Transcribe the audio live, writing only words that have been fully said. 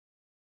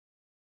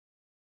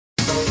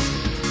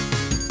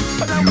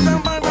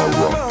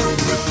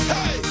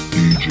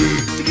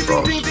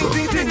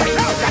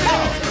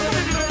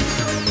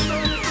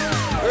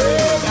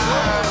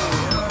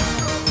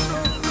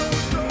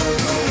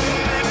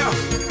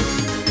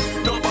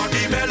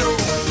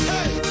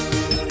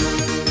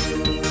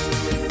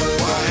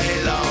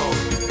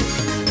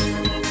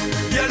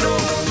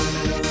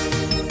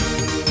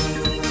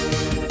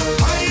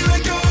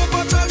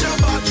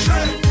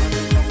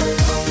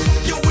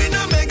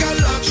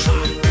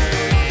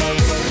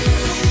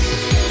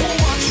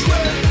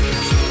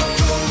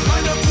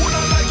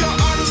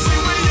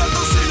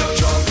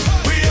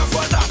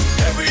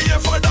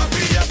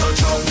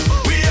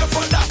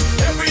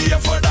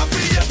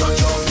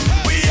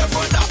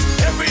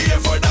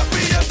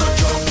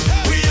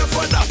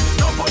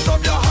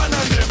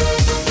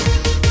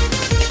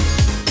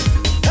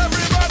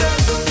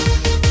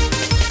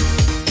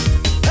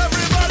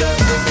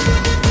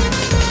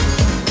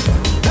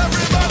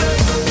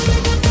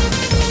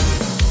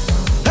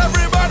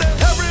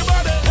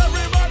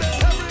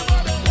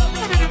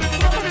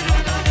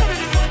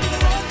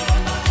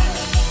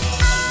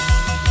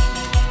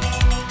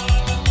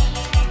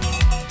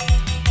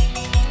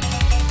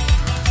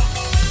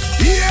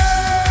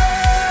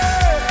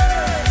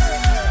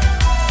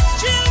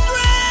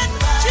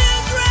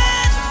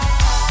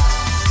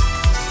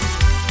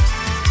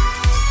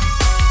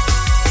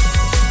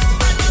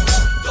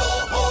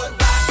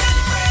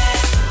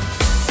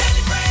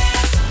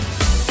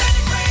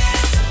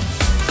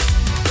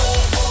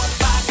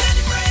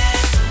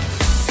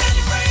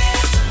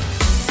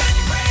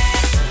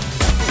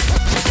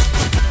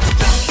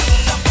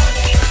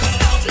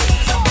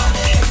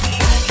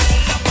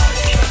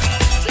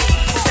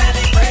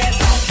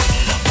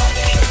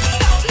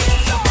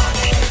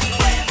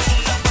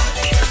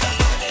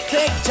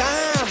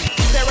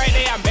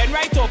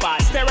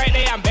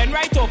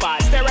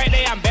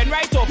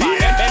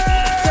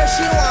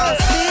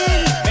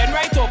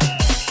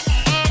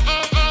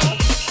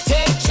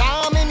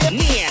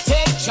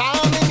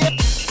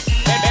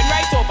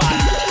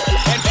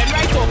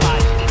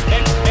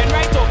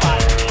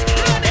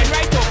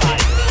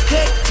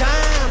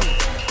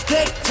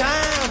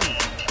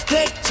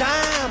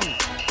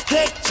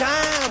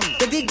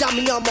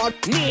in your mouth,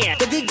 yeah.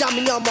 Put the jam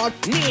in your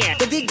mouth, yeah.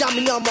 Put the jam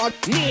in your mouth,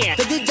 yeah.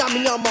 Put the jam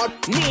in your mouth,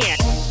 yeah.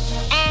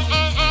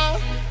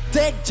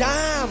 Take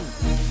jam.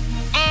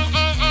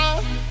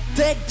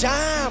 Take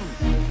jam.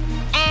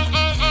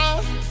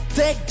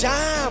 Take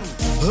jam.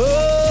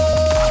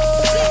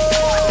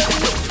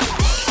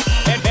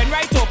 Bend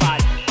right over.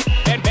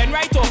 Bend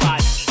right over.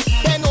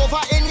 Bend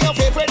over in your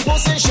favorite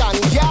position,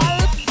 girl.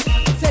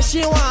 Say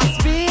she want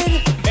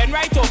speed. Bend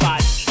right over.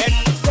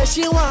 Say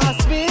she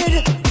want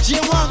speed. She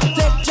want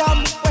take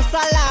jam. Press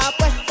a lap.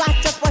 Press a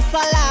just press a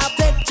lap.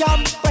 Take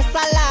jam. Press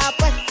a lap.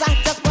 Press a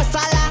just press a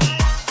lap.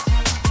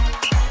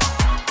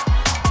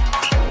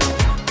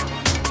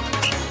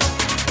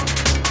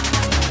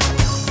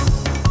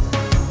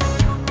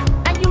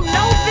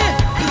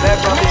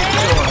 Never be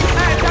sure. I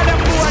tell them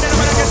who are they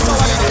gonna get so on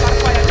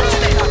fire just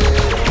like that.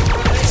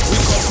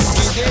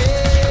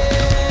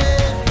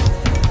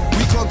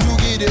 We come to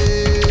get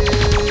it.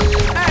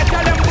 I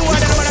tell them who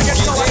are they gonna get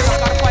so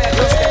on fire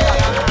just like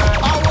that.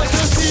 I want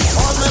to see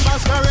all my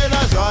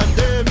masqueraders on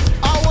them.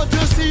 I want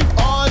to see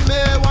all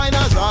my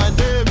whiners on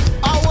them.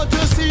 I want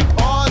to see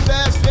all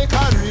best fake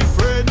and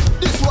refrain.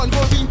 This one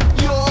go be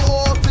your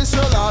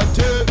official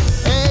anthem.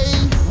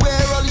 Hey,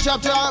 where all the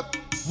chop chop?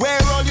 Where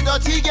all the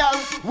dirty gal?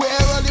 Where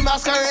all the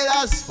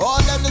masqueraders?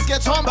 All them let's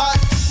get on back.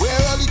 Where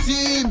all the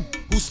team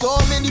who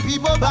storm many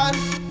people ban?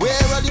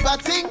 Where all the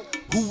bad thing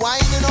who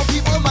whining on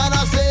people man?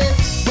 I say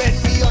when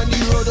we on the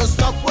road don't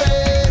stop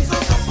way.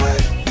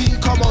 We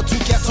come out to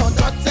get on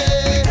dirty.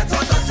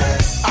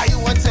 I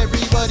want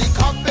everybody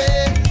copy.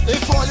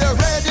 If all you're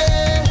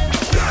ready,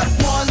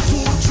 1,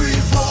 2, 3,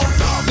 4.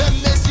 Let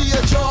me see you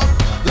jump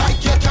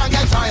like you can't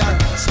get tired.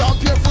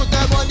 Stomp your foot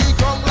them on the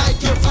ground like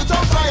your foot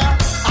on fire.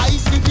 I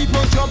see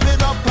people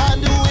jumping up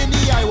and doing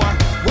the I want.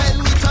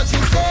 When we touch the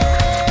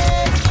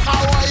stage,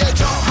 how are you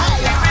jump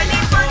higher,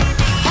 higher, higher,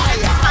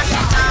 higher,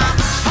 higher,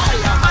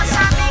 higher,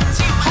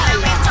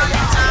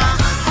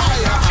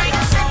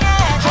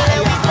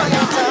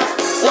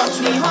 Watch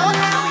me hold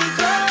how we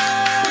go.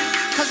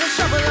 Cause there's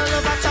trouble all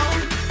over town.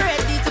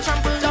 Ready to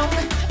trample down.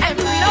 And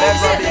we don't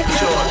Never be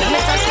sure.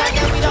 Let us slide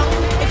and we don't.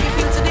 If you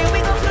feel today we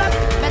gon' flop.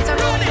 Better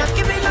know we not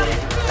giving up.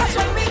 Cause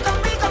when we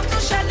come to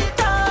shut it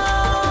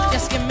down.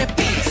 Just give me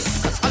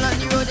peace. Cause all on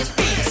the road is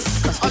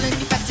peace. Cause all in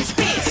the fact is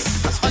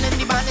peace. Cause all in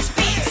the band is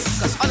peace.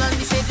 Cause all on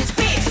the stage is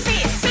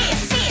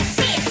peace.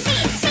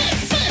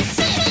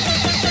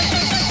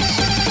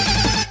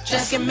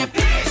 Just give me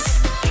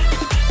peace.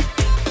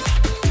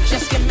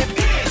 Just give me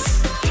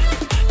peace.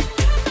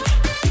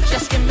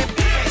 Just give me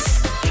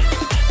peace.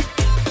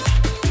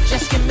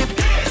 Just give me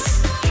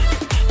peace.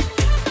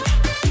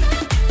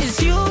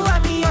 It's you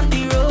and me on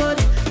the road.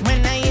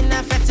 When I in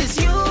a fete, it's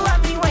you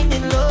and me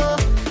whining low.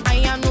 I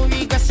have no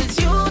regrets, it's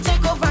you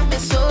take over my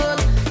soul.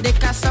 They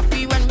can't stop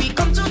me when we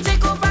come to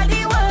take over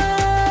the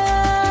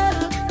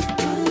world.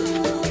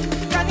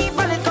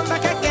 Carnival and come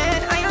back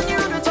again. I on the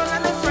road with all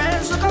of my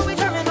friends. Look how we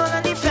drumming all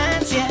on the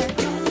fence, yeah.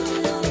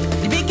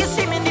 The biggest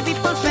team in the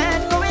people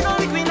fed. Going on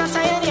with we not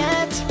tired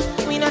yet.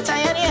 We not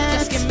tired yet.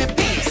 Just give me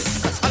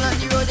peace. Cause all on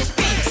the road is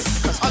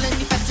peace. Cause all in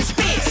the fete is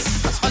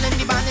peace. Cause all in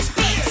the band is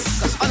peace.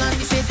 Cause all on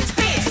the stage is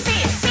peace.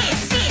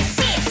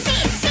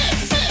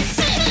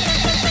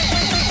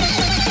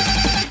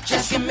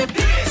 Just give me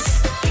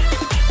peace.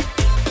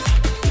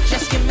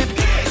 Just give me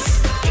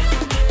peace.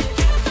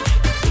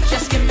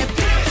 Just give me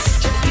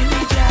peace. Just give me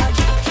job.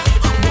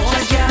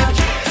 More job.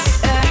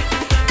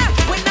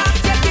 When I'm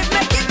sick, give me.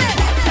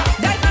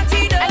 That's not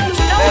enough.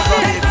 Never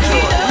be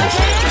sure.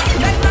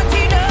 That's not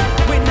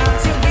enough. When I'm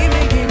sick, give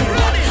me.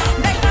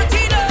 That's not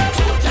enough.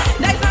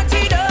 That's not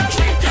enough.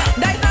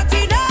 That's not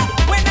enough.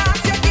 When I'm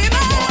sick, give me.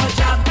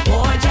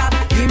 More job.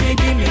 Give me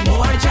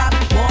more job.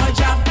 More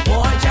job.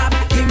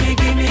 Give me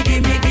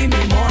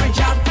more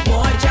job.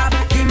 More job.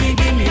 Give me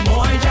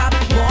more job.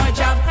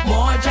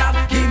 More job.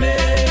 Give me.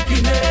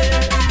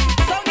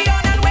 Sound the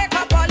horn and wake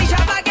up all the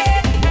job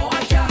again.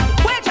 More job.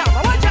 Wake up. I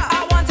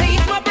want to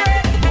eat my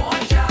bread. More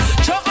job.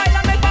 Choke oil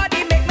on my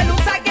body, make me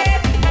loose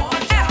again. More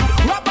job.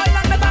 Rub oil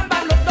on my bam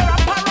bam, look the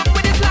rapper rock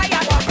with his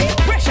lion. Big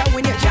pressure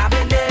when you're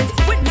jabbing this.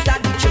 When we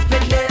start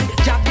tripping this,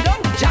 jab it down,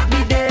 jab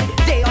me there.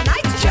 Day or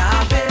night,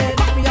 jab it.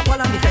 Put me up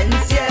all on the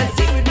fence, yes.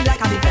 See with me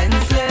like I'm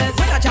defenseless.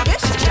 When I jab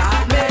it,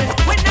 jab me.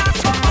 When I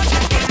come on,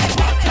 just give me.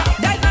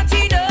 That's not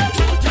enough.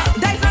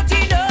 That's not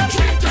enough.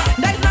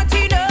 That's not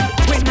enough.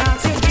 When I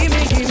say give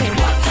me.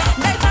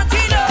 That's not enough. That's not enough. That's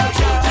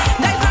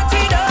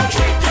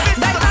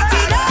not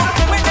enough. When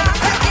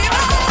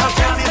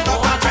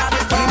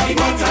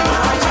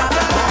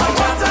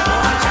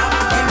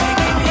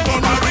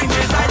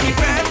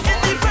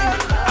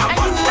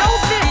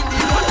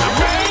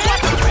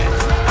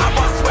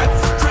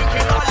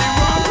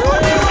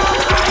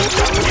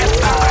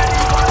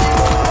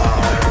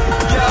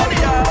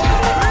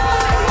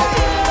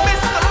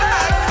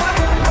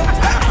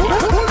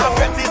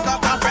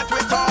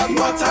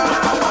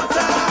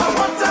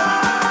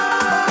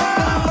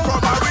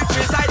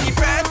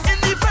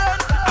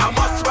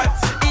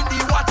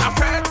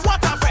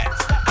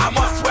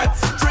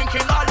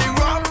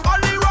say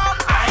give me.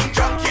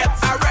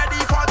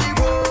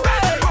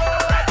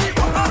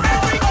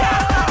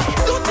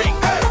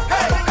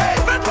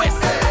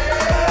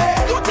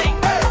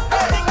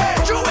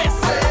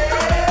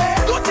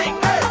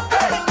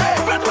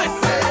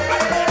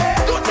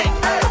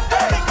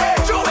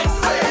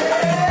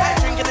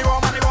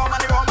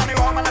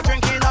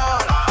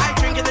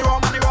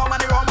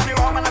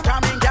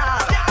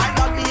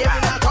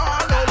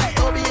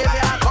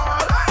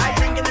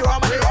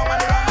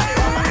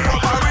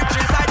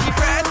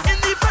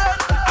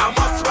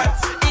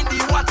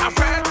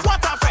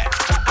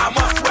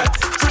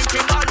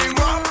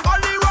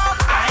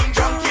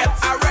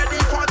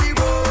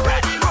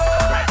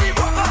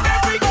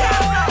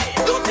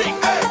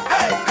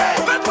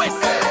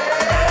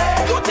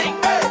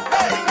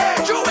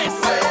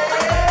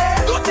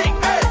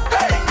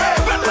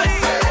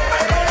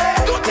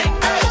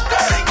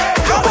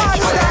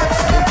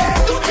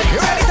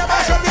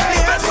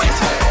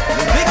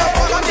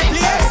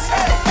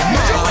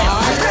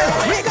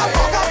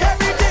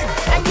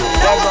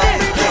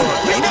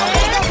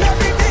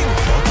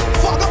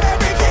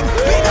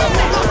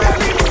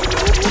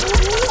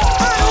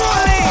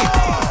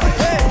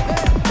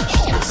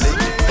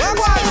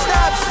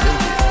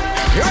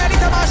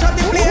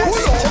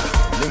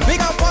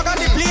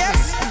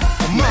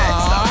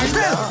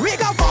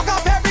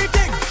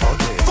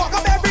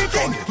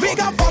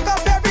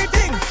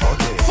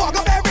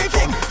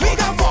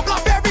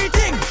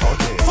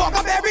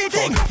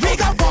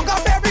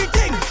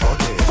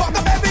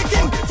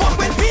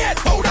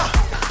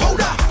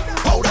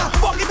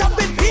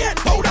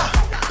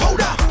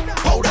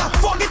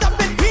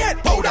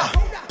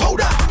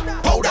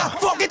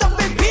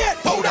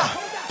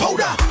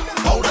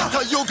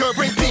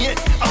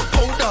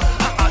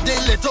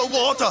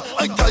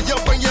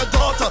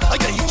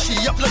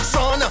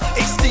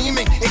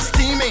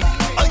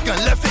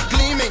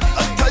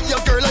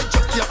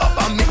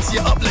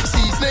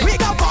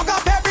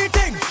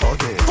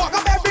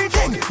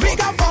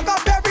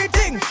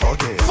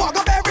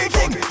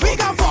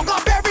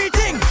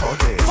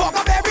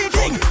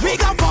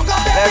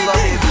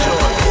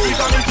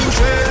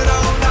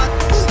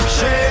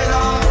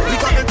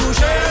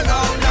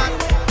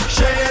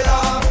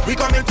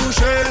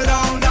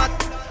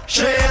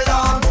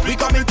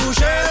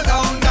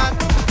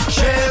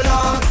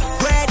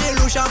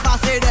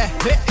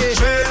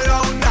 Shell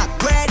down that.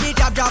 Where the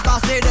jab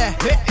pass it there.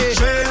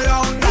 Shell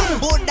down that.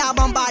 Put that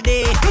bumper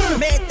day,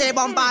 make the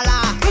bumper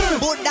la.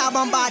 Put that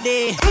bumper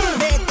day,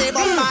 make the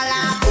bumper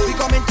la. We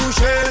coming to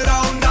shell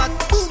down that.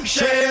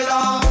 Shell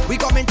down. We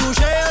coming to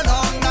shell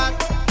down that.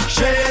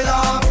 Shell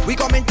down. We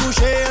coming to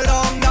shell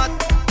down that.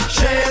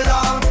 Shell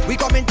down. We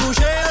coming to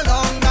shell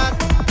down that.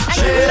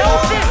 Shell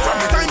down. From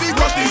the time we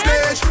cross the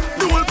stage,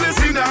 the whole place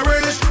in a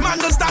rage. Man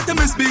don't start to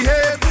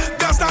misbehave.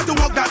 Girls start to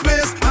walk that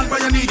waist. And by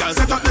your knee, girl,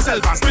 set up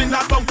yourself and spin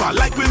that bumper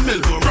like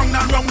windmill. Go round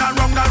and round and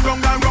round and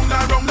round and round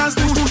and round and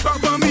still push back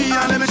for me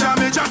and let me jam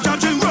it, jam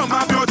ching from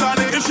my pure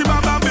tonic. If she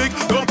bamba big,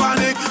 don't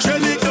panic.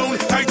 Shell it down,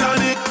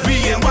 Titanic.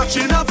 We ain't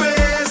watching her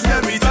face.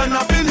 Let me turn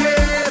up in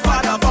here.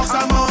 Father Fox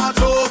and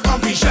Marto,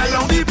 come we shell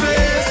on the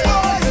place.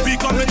 We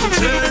coming to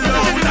shell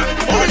down that.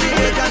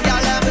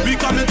 We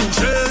coming to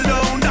shell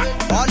down that.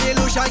 All the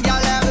illusion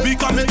y'all left. We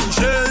coming to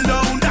shell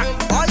down that.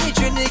 All the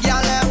Trinity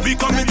y'all left. We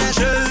coming to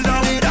shell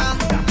down that.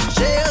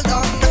 Shell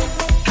down.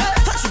 Hey,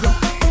 touch the ground.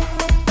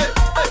 Hey,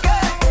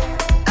 okay.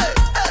 Hey,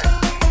 hey.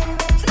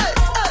 Hey,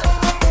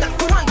 hey.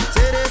 Good one.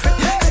 Say this.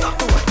 Stop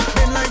the wine.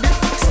 Bend like this.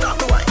 Stop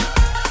the wine.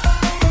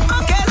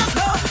 Okay, let's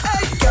go.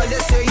 Hey, girl,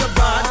 they say you're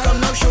bad. Come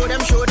now, show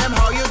them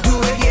how you do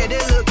it. Yeah,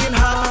 they looking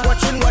hot,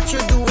 watching what you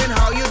doing,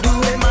 how you do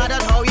it. Mad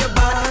at how you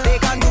bad. They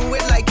can do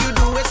it like you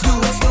do it.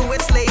 Do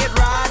it, slay it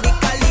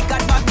radically.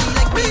 Got body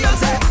like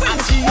Beyonce. And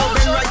she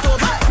open right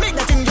over. Make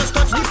that thing just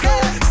touch the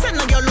floor. Send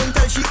a girl home,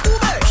 tell she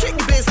Uber. Shake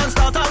the place and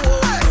start a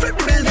war. Flip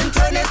the building,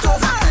 turn it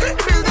over. Flip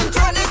the building,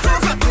 turn it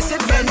over. Twist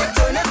it, bend it,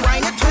 turn it,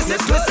 wind it, twist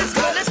it, go,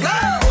 let's go.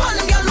 All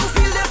them girl who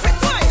feel their fit,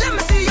 why? Let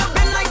me see you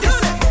bend like this.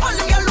 All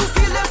them girl who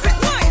feel their fit,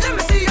 why? Let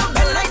me see you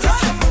bend like this.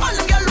 All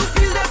them girl who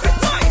feel their fit,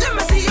 why? Let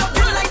me see you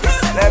bend like this.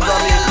 Let's go,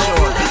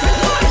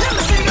 Let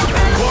me see you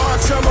bend. Go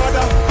ask your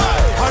mother.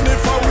 And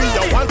if we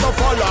you want to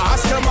follow,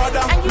 ask your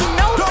mother. And you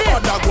know Don't this.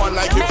 bother go on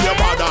like if you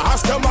bother,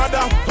 ask your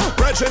mother.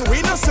 Virgin,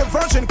 we not say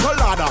virgin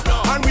colada.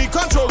 And we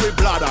control we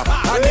bladder.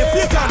 And if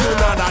you can do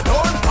nada,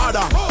 don't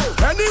bother.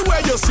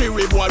 Anywhere you see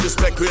we boy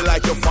respect we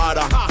like your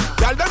father.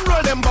 Tell them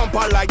roll them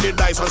bumper like the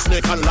dice on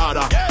snake and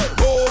ladder.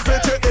 Go over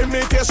to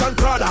imitation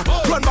Prada.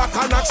 Run back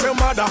and ask your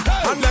mother.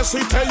 Unless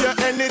we tell you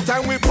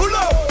anytime we pull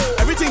up.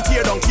 Everything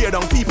tear down.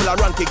 People are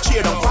run, kick,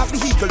 cheer down. Fast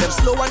vehicle, them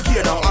slow and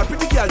gear down. All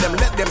pretty girl, them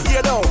let them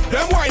hear down.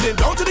 Them whining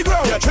down to the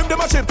ground. Yeah, trim them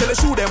a chip till they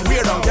shoot them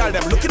weird down. Girl,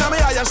 them looking at me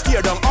eye and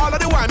steer down. All of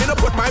the wine, me no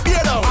put my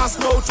beard down. Ask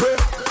no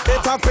trip.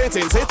 It have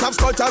paintings, it have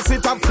sculptures,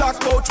 it have black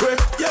boat way.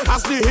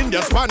 Ask the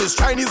Indian, Spanish,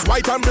 Chinese,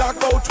 white and black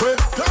boat way.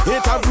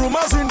 It have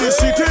rumors in the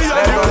city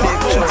and the black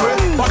boat way.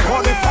 But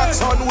for the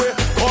facts on way,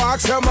 go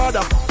ask your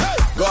mother.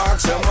 Go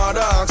ask your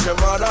mother, ask your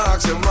mother,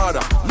 ask your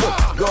mother.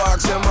 Go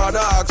ask your mother,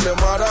 ask your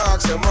mother,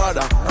 ask your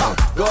mother.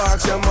 Go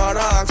ask your mother,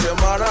 ask your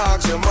mother,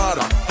 ask your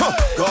mother.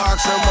 Go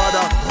ask your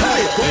mother.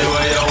 Hey, the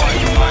way you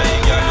want my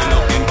girl, you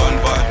looking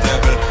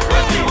comfortable.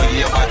 But the way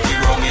you body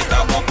wrong, it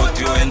will put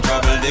you in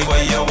trouble. The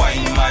way you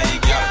whine, my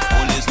girl,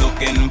 police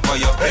looking for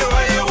you. The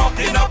way you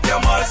walking up, you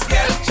must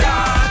get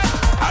charged.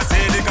 I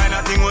say the kind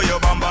of thing where your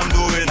bam bam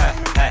doing.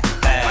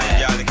 My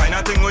girl, the kind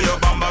of thing where your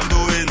bam bam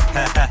doing.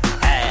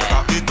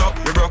 Cock it up,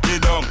 you broke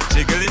it down.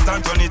 Jiggle it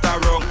and turn it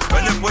around.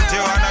 When you put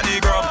your hand on the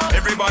ground,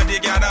 everybody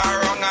gather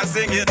around and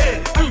sing it.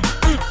 Hey,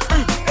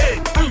 hey,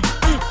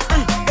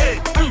 hey,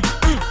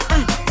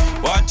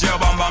 what your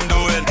bam bam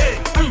doing? Hey,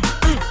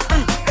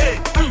 hey,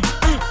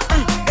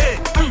 hey,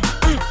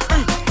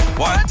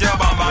 what your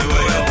bam bam doing? The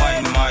way you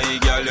whine, my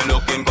girl, you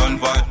looking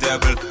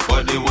comfortable.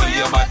 But the way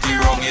your body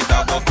wrong, it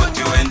will put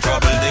you in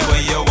trouble. The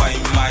way you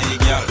whine, my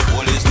girl,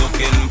 police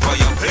looking for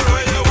you. The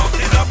way you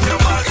walking up, you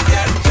must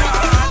get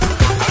charged.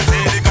 I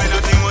say the kind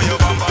of thing where your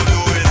bam bam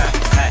doing.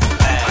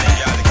 My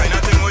girl, the kind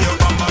of thing where your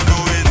bam bam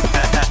doing.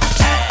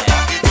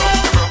 Back it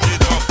up, you broke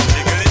it up.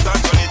 Jiggle it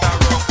and turn it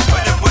around.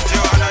 When you put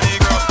your hand on the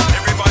ground,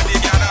 everybody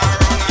gather around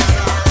and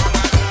around.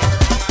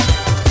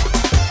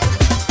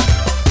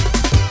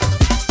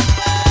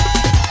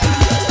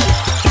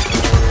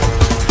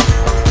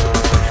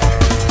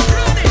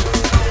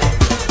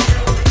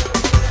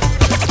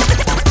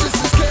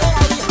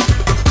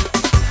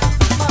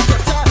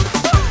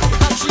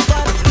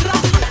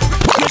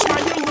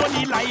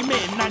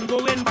 And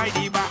going by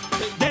the back.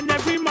 Then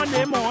every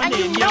Monday morning,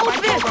 And you know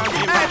this.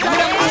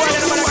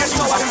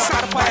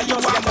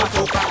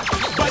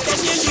 But then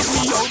you leave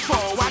me out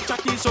for watch a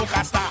kill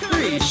Soca star.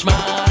 Rishma,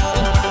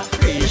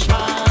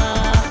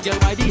 girl,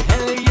 why the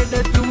hell you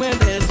just doing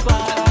this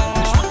for?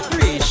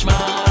 Rishma,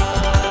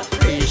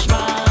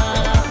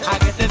 I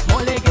get this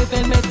money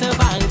given me to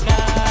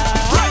banker.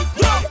 Right,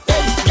 yeah.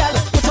 Hey, girl,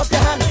 put up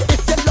your hand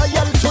if you're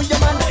loyal to your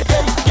man.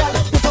 Hey, girl,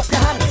 put up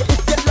your hand if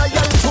you're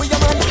loyal to your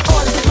man.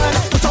 All the man,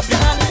 put up your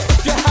hand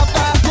if you have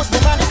a good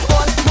woman.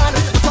 All the man,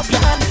 put up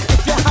your hand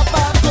if you have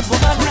a good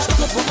woman.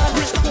 Good woman,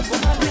 good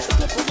woman,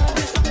 good woman.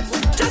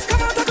 Just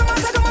come out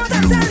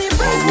and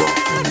celebrate.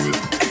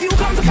 If you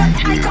come to fat,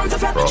 I come to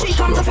fat, she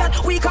come to fat,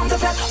 we come to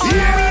fat. All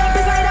we up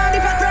beside all the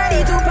fat,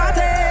 ready to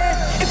party.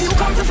 If you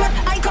come to fat,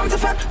 I come to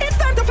fat, it's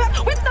time to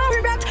fat, with no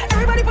regret.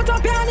 Everybody put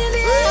up your hand in the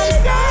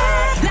air.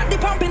 Let the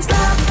pumping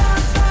start.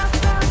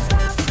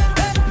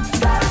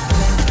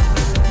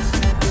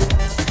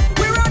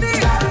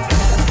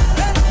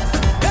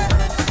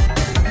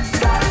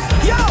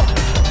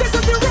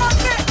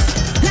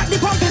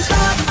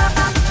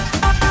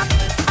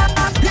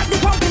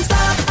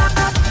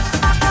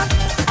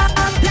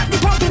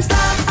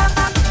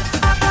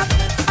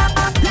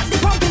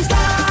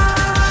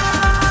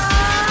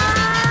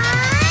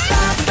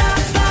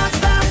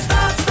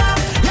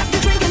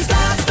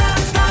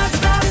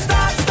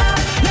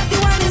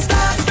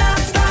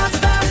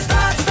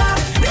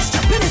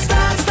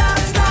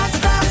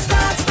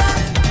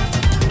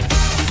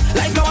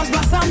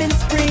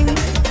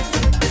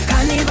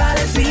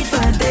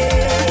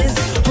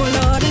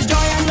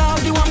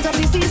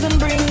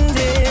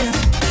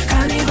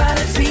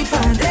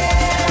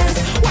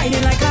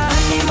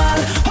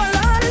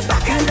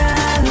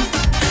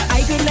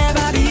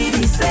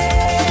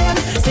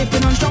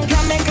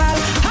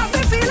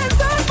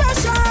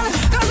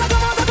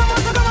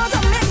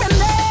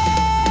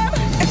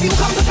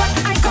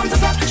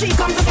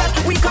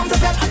 fete, we come to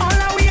fete. All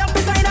our way up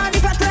beside all the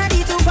fete,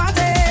 ready to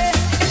party.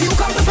 If you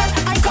come to fete,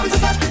 I come to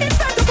fete. It's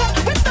time to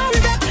fete, with no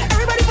regret.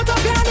 Everybody put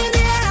up your hand in the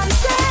air and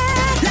say,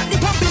 let the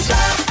pumping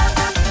start.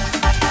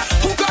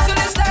 Who goes to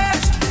the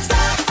stage?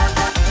 Stop.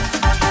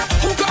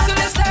 Who goes to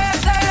the stage?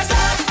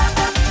 Stop.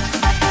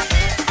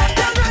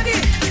 Get ready.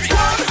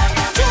 1,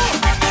 2.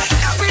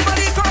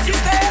 Everybody cross the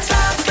stage.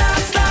 Stop, stop,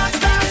 stop,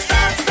 stop,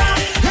 stop, stop.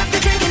 Let the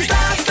drinking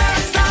start, stop,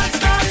 stop,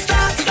 stop,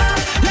 stop, stop.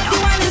 Let the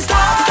whining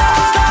start, stop,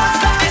 stop,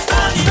 stop,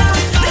 stop, stop.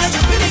 Let the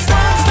really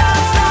start, stop,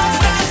 stop,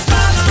 stop,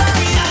 stop, stop.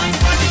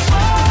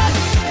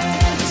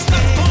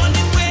 Step on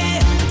the way.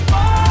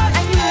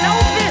 And you know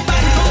this,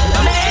 man.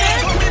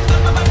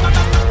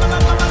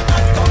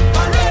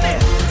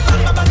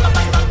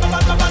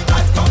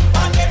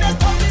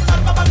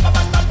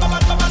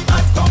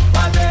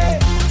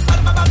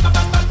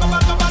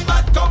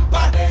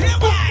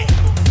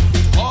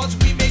 Because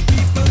we make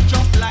people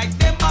jump like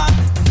them man.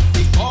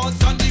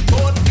 Because on the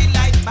road we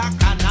like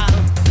bacchanal.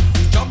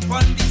 We jump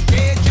on the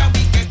stage and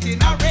we get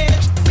in a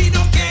rage. We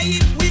don't care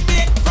if we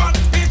make front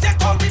page. They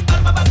call me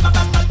bad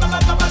company.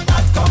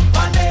 Bad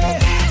company.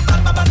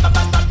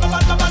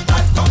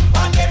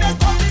 They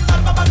call me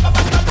bad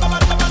company.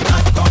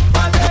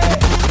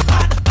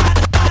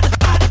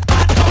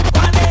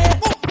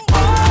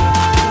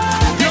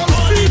 Yo,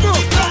 Sibo.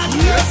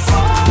 Yes.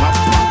 Some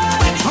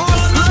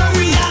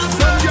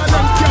girl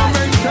them can't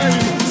maintain.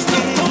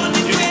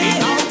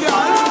 Now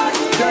girl,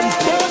 them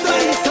bother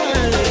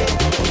inside.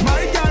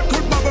 My girl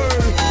could bubble,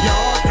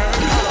 your girl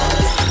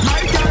can't.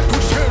 My girl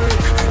could shake,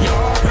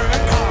 your girl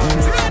can't.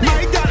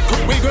 My girl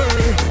could wiggle,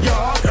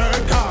 your girl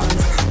can't.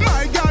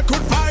 My girl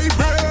could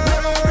vibrate.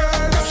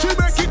 She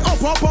make it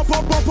up, up, up,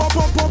 up, up, up,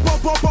 up, up,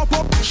 up, up, up,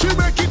 up. She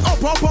make it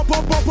up, up, up,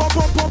 up, up, up,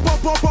 up, up, up,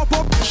 up, up,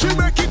 up. She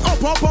make it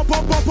up, up, up,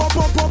 up, up, up,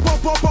 up, up,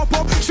 up, up, up,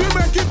 up. She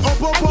make it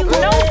up, up, up, up.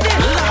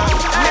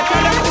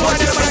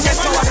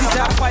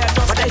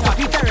 But I suck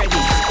it already.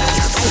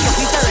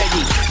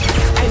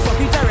 I suck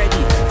it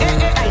already.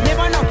 I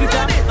never knock it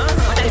up.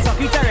 But I suck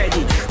it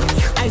already.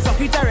 I suck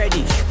it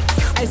already.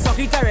 I suck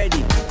it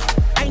already.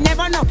 I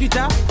never knock it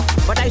up.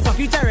 But I suck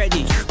it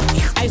already.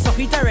 I suck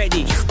it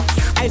already.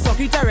 I suck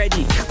it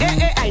already.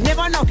 I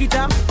never knock it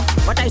up.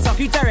 But I suck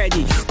it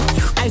already.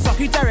 I suck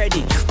it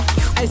already.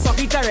 I suck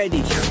it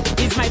already.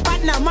 It's my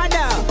partner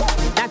mother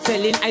that's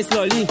selling I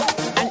slowly.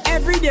 And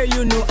every day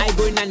you know I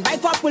go in and buy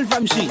couple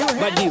from she.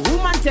 But the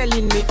woman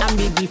telling me and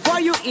me before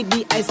you eat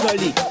the ice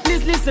slowly.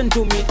 Please listen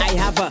to me, I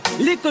have a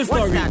little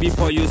story.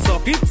 Before you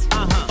suck it,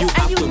 you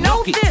have to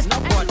knock it.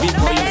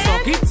 Before you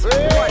suck it,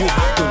 you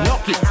have to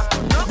knock it.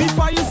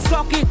 Before you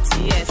suck it,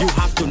 you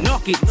have to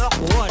knock it.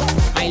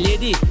 My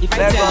lady, if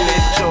I tell you,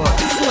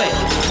 swear,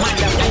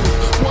 madam,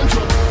 One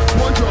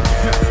drop,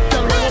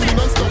 tell me I'm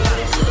non-stop.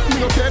 Me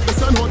no care if the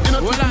sun hot in a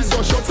TV,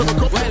 so shots of a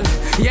cup. Well,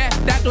 yeah,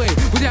 that way.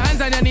 Put your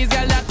hands on your knees,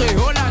 girl, that way.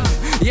 Hold on.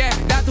 Yeah,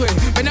 that way.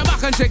 Bend your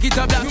back and shake it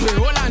up that way.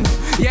 Hold on.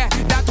 Yeah,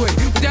 that way.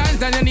 Put your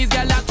hands on your knees,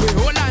 girl, that way.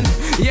 Hold on.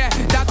 Yeah,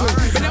 that way.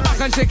 Bend your back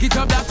and shake it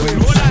up that way.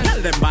 Hold on.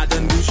 Girl, them bad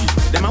and bushy.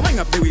 Them a wang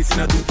up the waist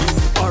in a two-piece.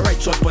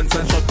 Alright, short pants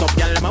and short top.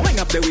 Girl, them a wang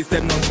up the waist,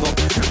 them non-stop.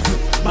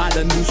 Bad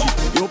and bushy.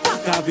 Yo,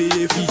 pack a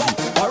Fiji.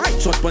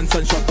 Alright, short pants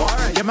and short top.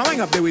 Them a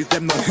wang up the waist,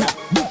 them non-stop.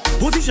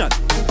 Position.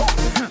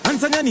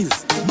 Hands on your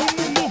knees. Boom,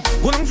 boom, boom.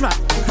 Go down flat.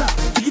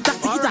 Tiki-tack,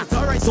 tiki-tack.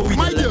 Alright, so we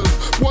My girl,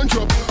 one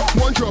drop.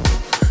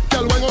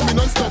 Tell why on me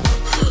non-stop.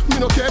 Me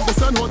no care if the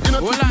sun hot in a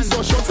TV,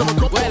 so shots of a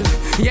cup. Well,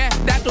 yeah,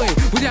 that way.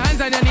 Put your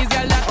hands on your knees,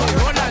 girl, that way.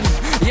 Hold on.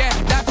 Yeah,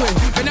 that way.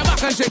 Bend your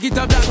back and shake it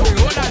up that way.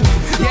 Hold on.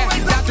 Yeah,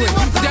 that way.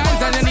 Put your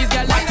hands on your knees,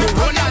 girl, that way.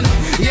 Hold on.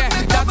 Yeah,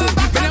 that way.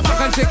 Bend your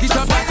back and shake it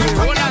up that way.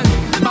 Hold on.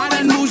 Man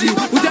and bougie.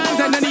 Put your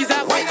hands on your knees,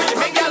 that way.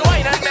 Make girl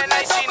whine and then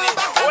I see it.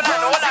 Hold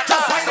on.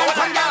 Just wine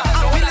up and down.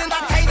 I'm feeling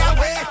that kind of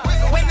way.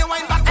 When you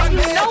wine back on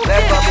me. Now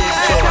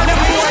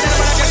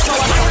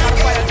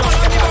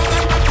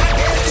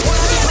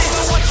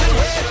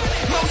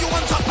you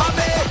on top of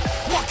me.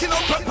 Walking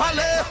up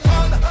properly.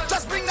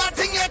 Just bring that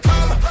thing you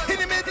come. In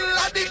the middle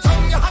of the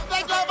tongue. You have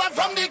like lava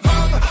from the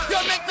ground. You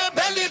make me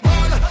belly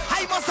burn.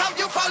 I must have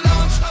you for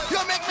lunch.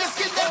 You make me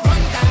skin the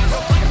run down. You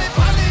got me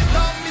falling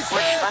down. Me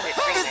say,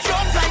 it's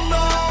your time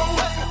now.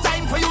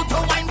 Time for you to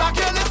wind back.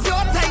 Girl, it's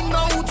your time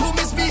now to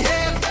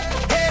misbehave.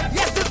 Hey,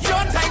 yes, it's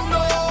your time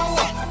now.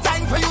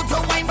 Time for you to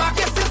wind back.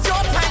 Yes, it's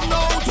your time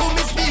now to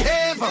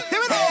misbehave.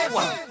 Here we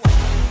go.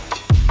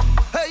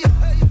 Hey,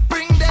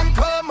 bring them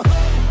come.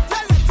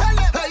 Tell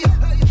it. Hey,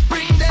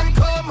 bring them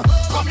come.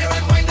 Come here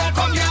and wind that,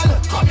 come girl.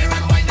 Come here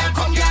and wind that,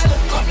 come girl.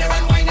 Come here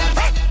and wind that.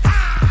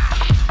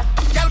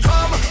 Girl,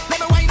 come. Let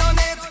me wind on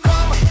it.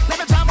 Come. Let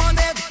me jam on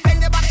it.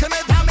 Bend your back to me,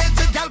 damage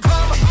it. Girl,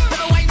 come. Let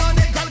me wind on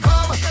it. Girl,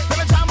 come. Let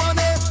me jam on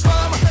it.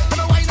 Come. Let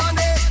me wind on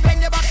it.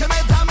 Bend your back to me,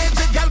 damage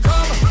it. Girl,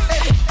 come.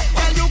 Hey,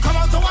 girl, you come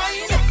out to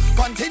wine.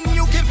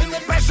 Continue giving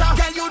it pressure.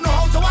 Girl, you know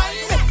how to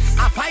wine.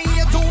 I find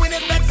you doing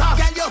it better.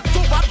 Girl, you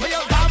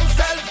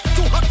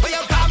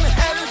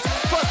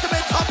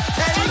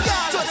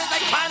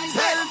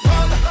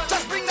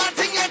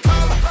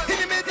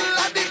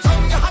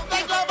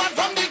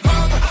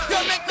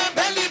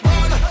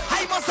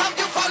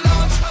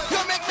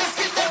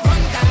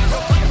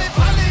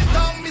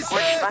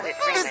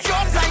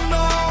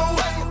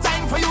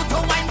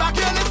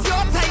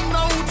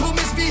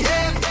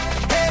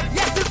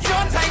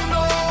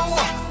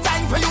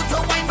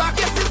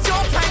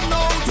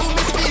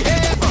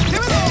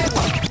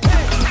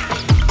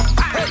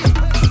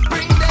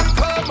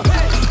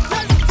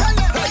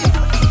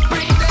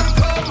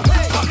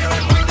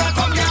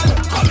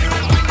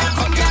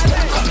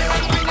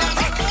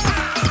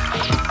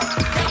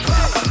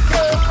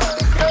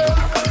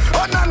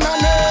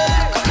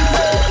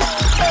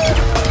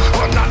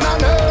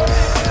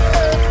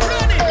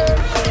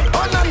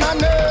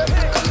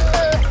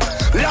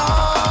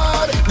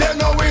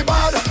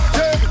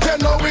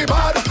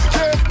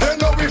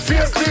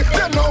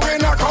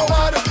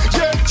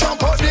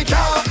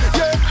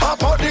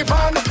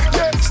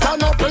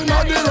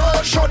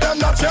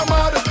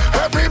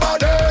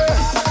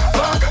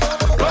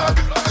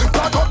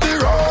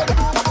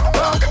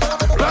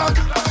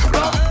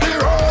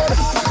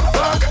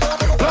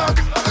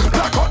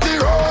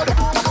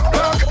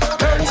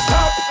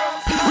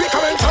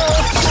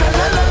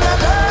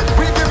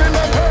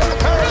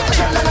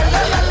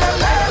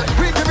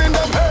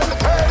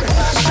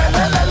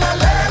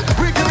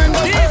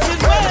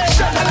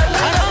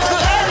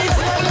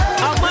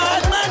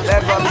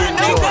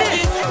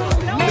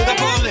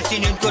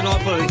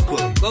for it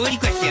quick. What was the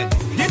question?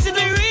 This is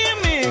the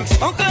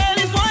remix. Uncle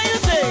Ellis, what you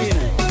saying?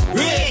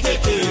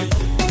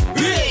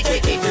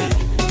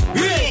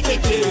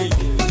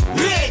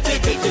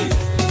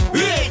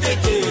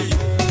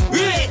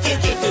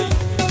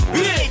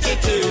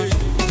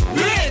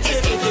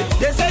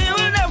 They say you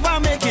will never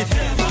make it.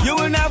 You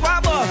will never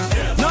bust.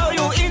 No,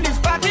 you in this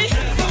party,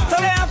 so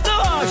they have to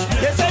hush.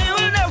 They say you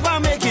will never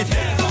make it.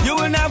 You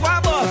will never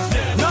bust.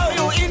 No,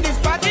 you in this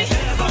party,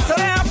 so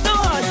they have to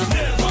hush.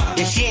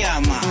 You see a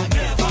man,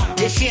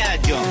 you see a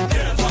jump,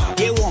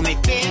 you won't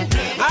make pain.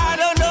 I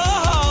don't know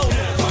how.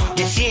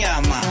 You see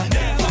a man,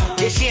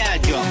 you see a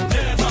jump,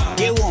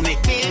 you won't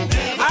make pain.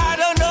 I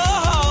don't know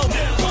how.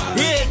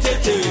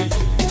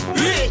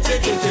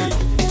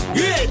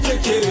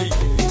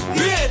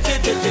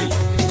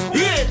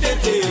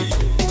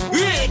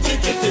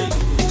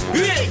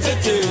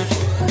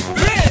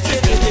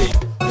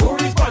 Who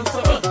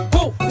responsible?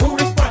 Who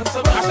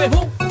responsible? I say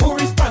who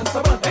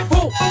responsible? Hey, who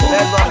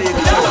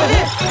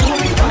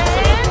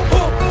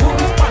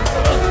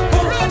responsible?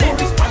 Who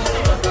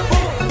responsible?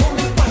 Who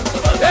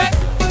responsible? Hey,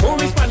 who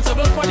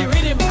responsible for the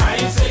rhythm? I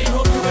ain't saying who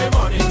to pay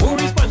money. Who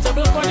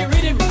responsible for the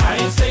rhythm? I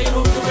ain't saying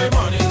who to pay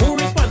money. Who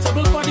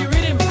responsible for the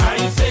rhythm? I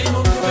ain't saying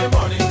who to pay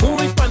money. Who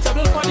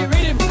responsible for the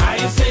rhythm? I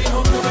ain't saying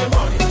who to pay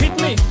money. Hit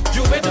me,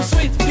 you better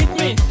sweet. Hit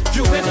me,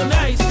 you better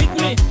nice. Hit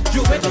me,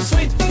 you better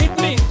sweet. Hit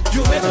me,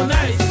 you better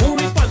nice. Who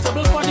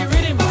responsible for the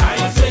rhythm? I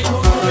ain't saying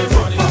who to pay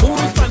money. Who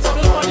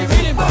responsible for the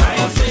rhythm? I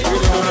ain't saying who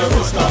to pay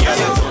money.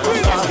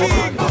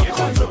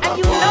 And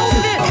you know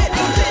this.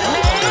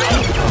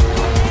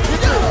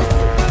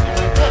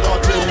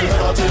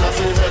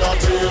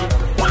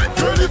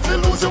 Girl, if you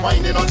lose your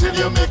whining until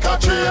you make a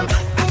trail.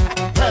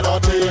 Head or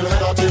tail,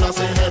 I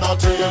say head or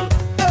tail.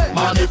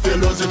 Man, if you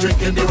lose, you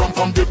drinking the rum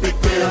from the big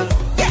pail.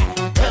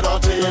 Head or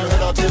tail,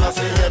 I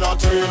say head or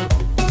tail.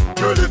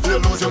 Girl, if you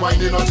lose your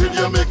whining until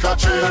you make a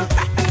trail.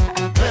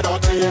 Head or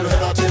tail,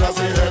 I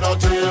say head or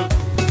tail.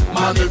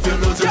 Man, if you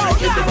lose, you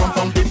drinking the rum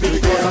from the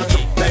big pail.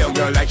 That young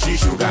girl like she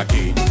sugar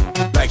cane.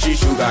 Like she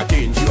sugar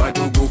cane. She want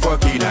to go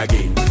fucking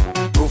again.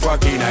 Go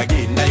fucking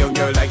again. That young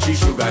girl like she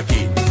sugar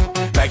cane.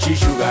 Like she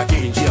sugar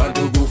cane. She want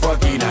to go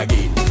fucking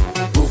again.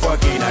 Go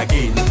fucking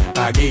again.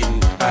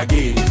 Again.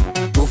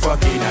 Go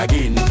fucking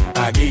again.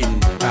 Again.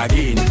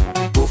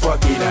 Go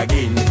fucking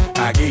again.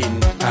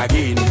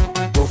 Again.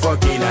 Go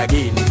fucking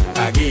again.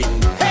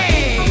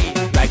 Hey!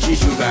 Like she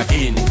sugar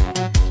cane.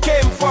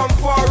 Came from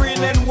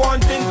foreign and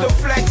wanting to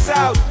flex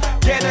out.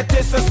 Get a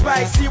taste of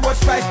spice, see what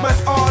Spice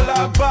was all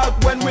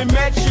about. When we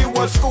met, she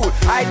was cool.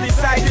 I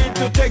decided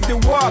to take the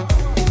walk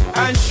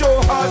and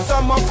show her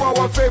some of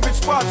our favorite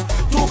spots.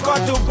 Took her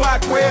to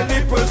back where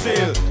Lippers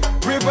Hill,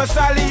 River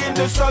Sally in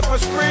the Sulphur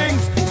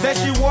Springs. Said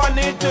she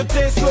wanted to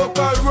taste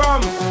local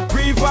rum.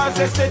 Rivers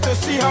Estate to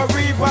see how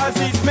Rivers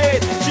is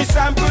made. She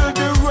sampled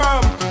the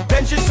rum,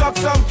 then she sucked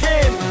some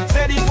cane.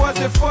 Said it was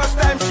the first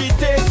time she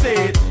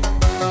tasted.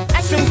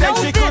 Since then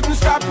she couldn't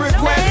stop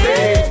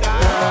requesting.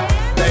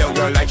 That young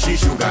girl like she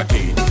sugar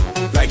cane.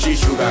 Like she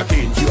sugar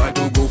cane. She want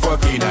to go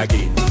fucking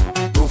again.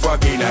 Go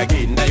fucking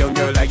again. That young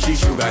girl like she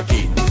sugar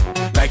cane.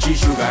 Like she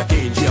sugar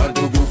cane. She want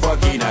to go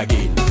fucking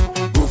again.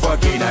 Go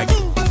fucking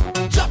again.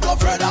 Jab no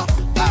Freda,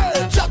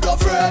 hey, jab no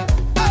Fred,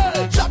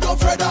 hey, jab no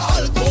Freda,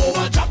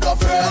 alcohol, jab no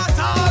Fred,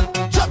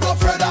 jab no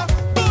Freda,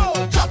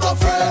 jab no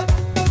Fred,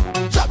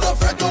 jab no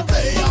Fred, don't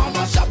play, I'm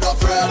a jab no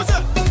Fred.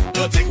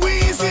 You think we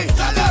easy?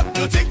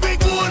 You think we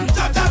good?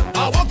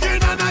 I walk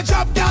in and I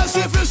jab, girl,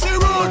 she feel she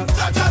rude.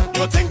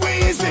 You think we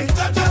easy?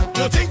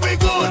 You think we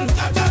good?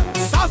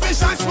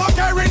 Selfish and smoke,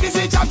 carrying this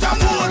jab jab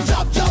moon.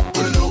 Jab jab,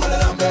 put it over the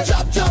number.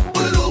 Jab jab,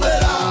 put it over the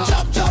number.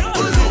 Jab jab,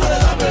 put it over the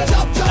number.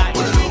 Jab jab,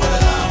 put it over the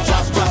number. Jab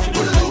jab,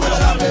 put it over the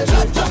number.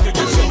 Jab jab, put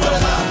it over the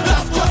number.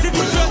 Jab jab,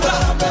 put it over the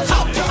number.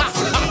 Jab jab,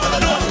 put it over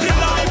the number.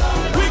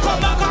 We come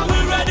back and we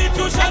ready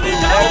to shut it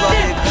down.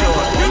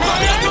 We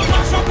come here to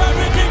mash up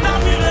everything that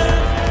we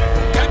live.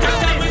 Can't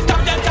tell we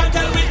stop, them can't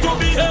tell we to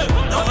behave.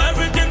 Now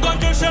everything gone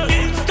to shell.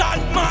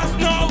 Instant mass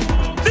now.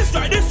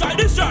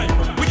 This right.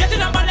 We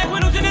getting a man like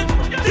we're losing it.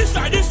 This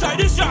right.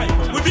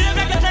 We behave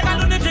like a take a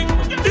lunatic.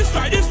 This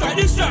right.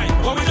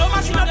 But we don't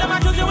machine up them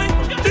and choosing we.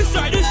 This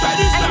right. If you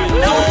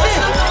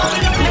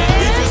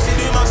see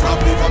the man stop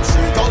me from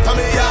straight out of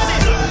me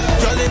yard.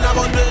 Girl in a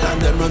bundle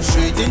and them run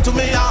straight into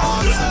me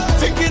yard.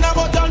 Thinking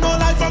about your no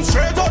life from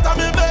straight out of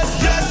me bed.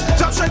 Yes,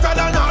 jump straighter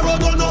than a road.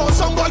 Don't know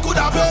some boy could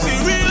have been. See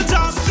real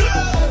jump.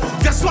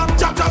 Guess what?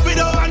 Jump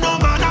video and no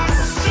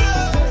manners.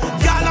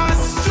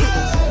 Galas,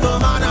 no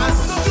manners.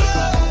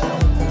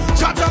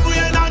 Jump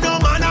brain and no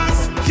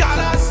manners.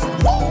 Galas.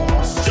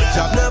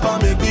 Jump never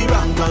make me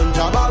wrong.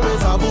 Jump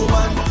always a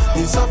woman.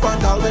 It's up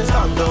and always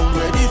stand down.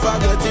 Ready for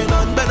getting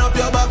on. Bend up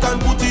your back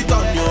and put it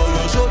on you.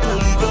 You show to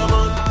leave your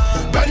man.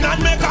 Bend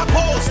and make a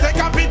pose.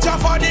 Take a picture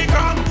for the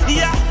gram.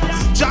 Yeah.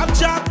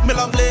 Jab, me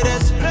love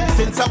ladies.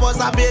 Since I was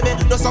a baby,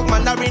 no suck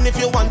Mandarin if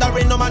you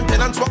wondering. No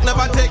maintenance work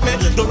never take me.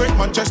 Do it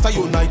Manchester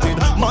United.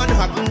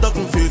 Manhattan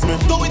doesn't faze me.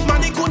 Do it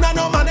Manicuna,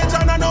 no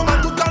manager, and no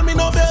man to call me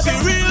no baby. See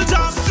real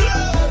jab.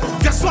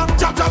 Guess what?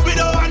 Jab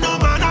video and no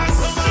manners.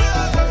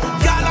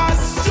 Galas.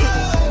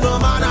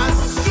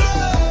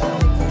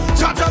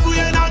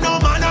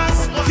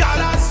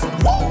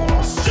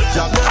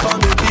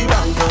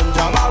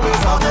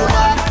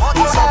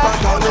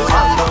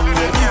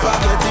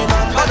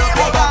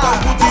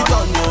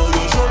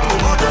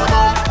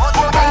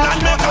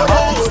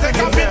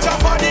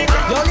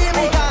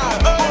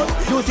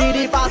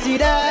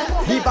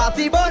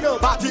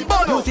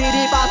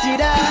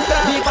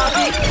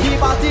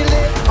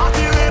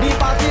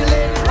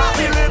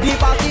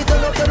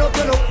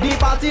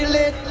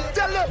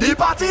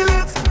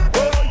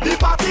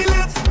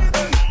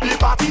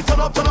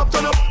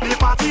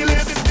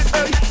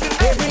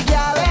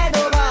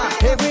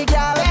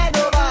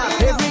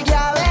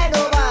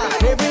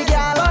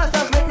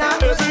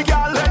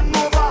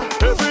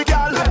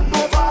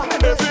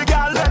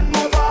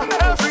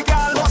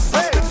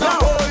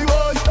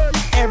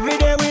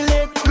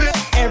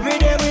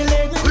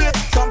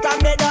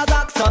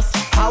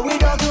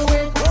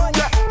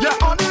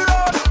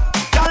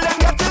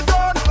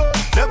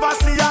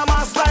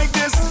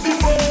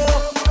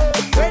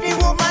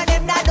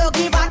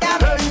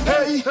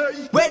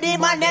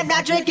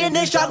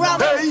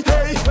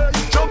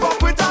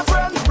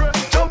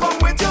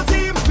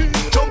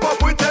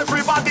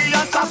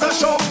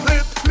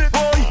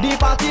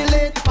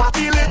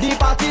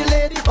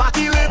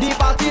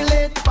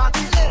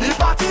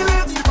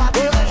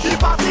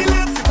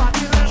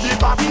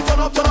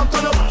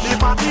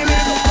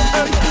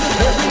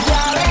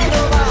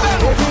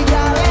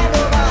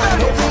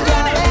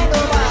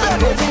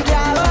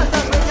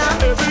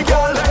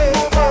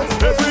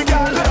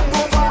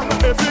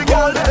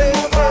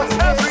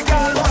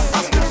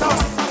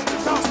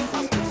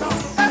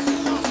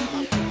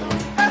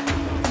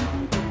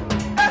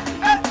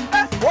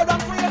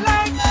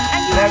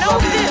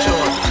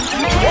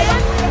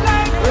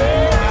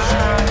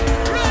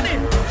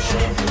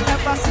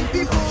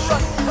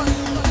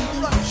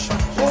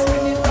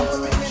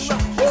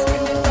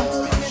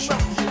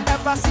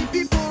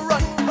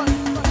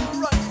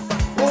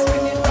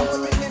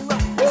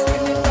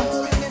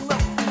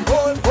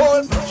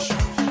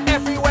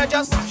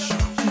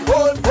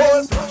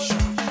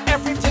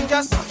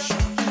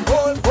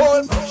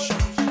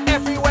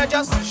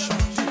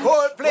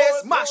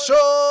 Mash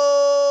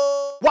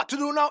up. What to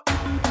do now?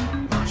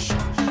 Mash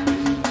up.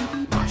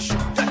 Mash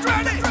up. Get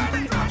ready.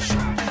 Mash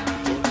up.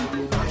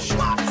 Mash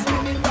up.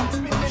 Spin it down,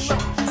 spin it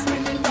down,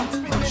 spin it down,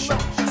 spin it down,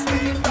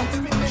 spin it down,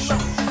 spin it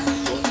down.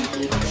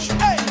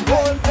 Hey,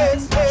 whole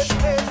place, mash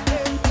up.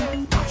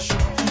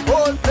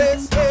 Whole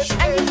place,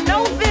 And you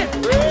know this,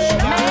 man.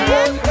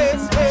 whole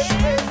place, mash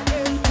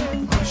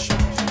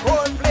up.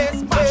 Whole place,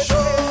 mash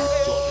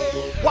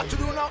up. What to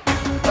do now?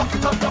 Lock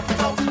it up, lock it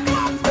out.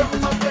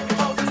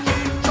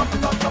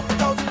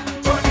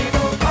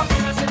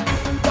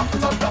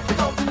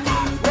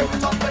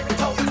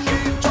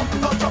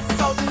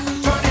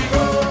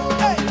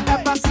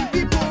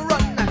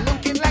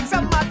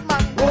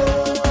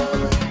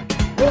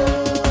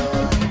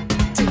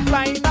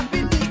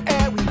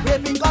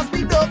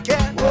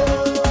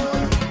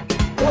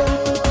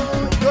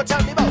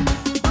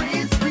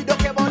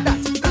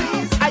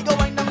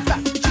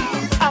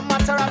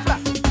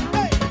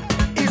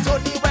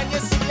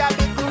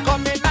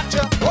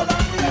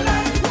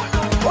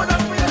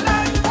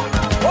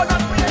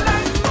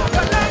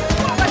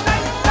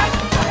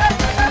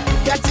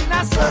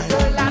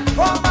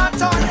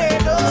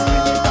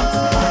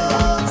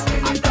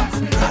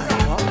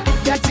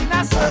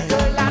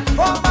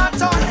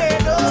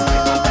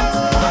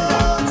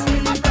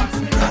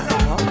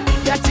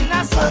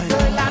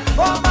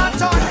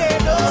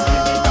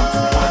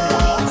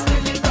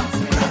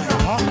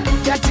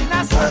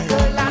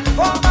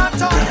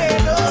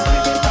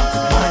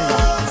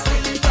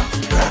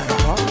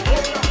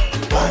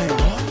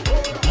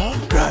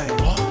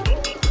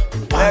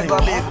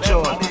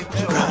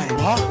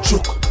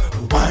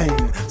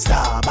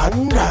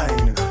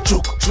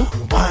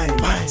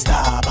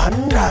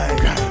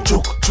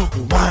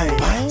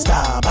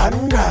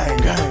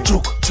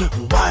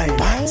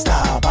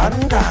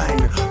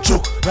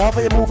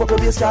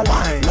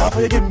 Love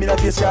for you give me that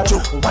bass, girl.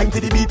 Wine to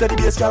the beat of the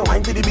bass, girl.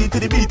 Wine to the beat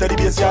of the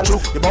bass, girl.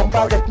 Your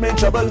bumper get me in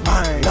trouble.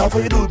 Love for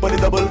you do it, but it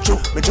double.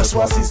 Me just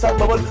want to see start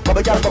bubble.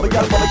 Bubble girl, bubble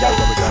girl, bubble girl,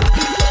 bubble girl.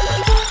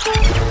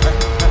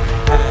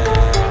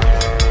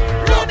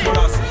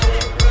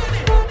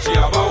 She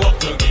have a walk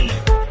to give me.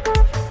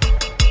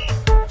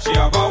 She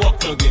have a walk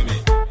to give me.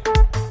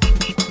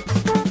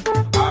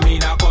 I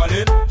mean I call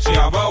it. She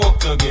have a walk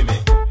to give me.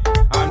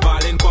 And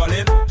Marlin call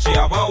it. She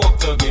have a walk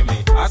to give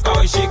me. Ask her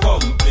where she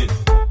complete.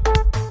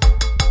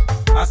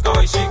 Ask her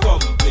where she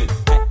complete.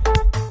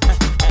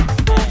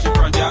 She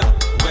front yard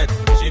wet.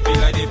 She feel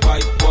like the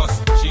pipe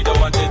bust. She don't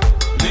want it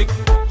lick.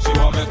 She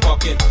want me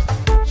cock it.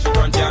 She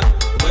front yard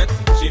wet.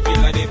 She feel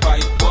like the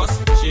pipe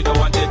bust. She don't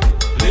want it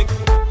lick.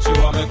 She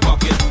want me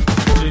cock it.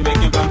 She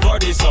making plan for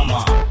the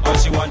summer. All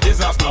she want is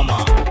a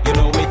plumber. You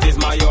know it is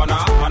my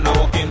honor. And I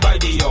walking by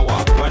the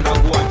hour. When I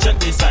go and check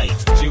the site,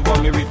 she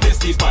want me replace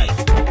the pipe.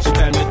 She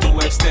tell me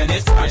to extend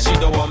it, and she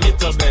don't want me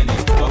to bend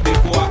it. But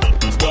before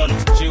done,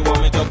 she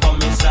want me to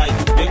come inside.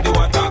 Make the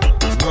water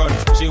run.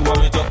 She want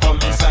me to come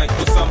inside.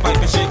 Put some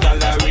pipe in she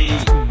gallery.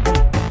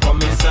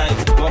 Come inside.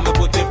 Want me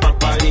put it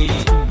properly.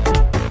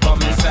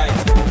 Come inside.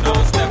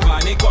 Now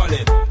Stephanie call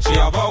it. She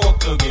have a work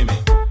to give me.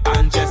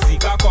 And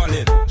Jessica call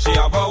it. She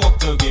have a work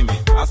to give me.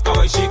 Ask her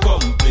where she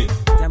complete.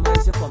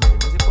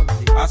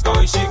 Ask her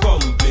where she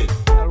complete.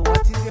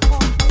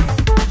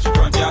 She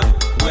front yard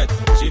wet.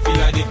 She feel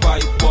like the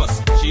pipe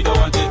bust. She don't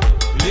want it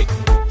lick.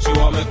 She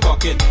want me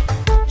cock it.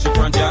 She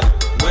front yard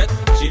wet.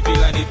 She feel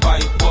like the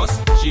pipe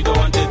bust. She don't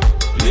want it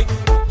lick.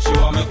 She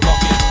want me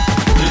cock it.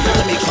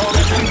 Make sure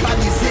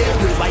everybody's safe.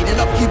 We're winding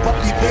up, keep up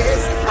the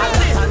pace.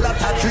 A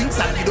lot of drinks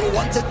and we don't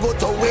want it go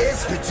to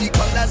waste. Pretty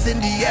colors in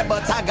the air,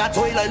 but I got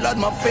oil on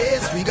my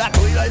face. We got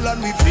oil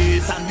on my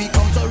face and we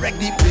come to wreck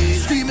the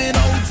place. Screaming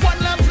out, one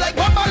lamp like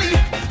Wabali.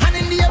 And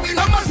in the air we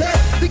love myself.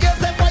 The girls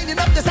they're winding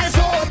up, they say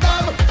so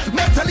dumb.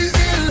 Mentally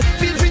ill,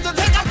 feel free to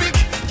take a pic.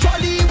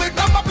 Trolley with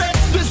number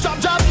plates. This job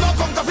no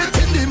come to fit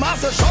in the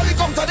master. Surely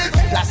come to this.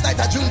 Last night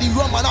I drink the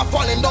rum and I'm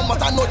falling down,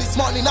 but I know this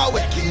morning I'm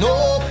waking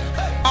up.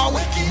 I'm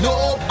waking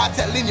up, I'm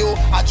telling you.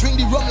 I drink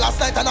the rum last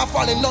night and I'm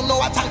falling down.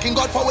 Now I'm thanking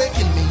God for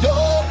waking me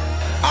up.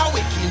 I'm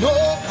waking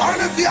up.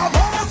 And if you're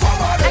mama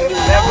somebody,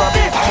 never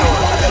be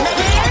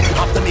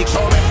have to make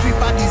sure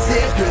everybody's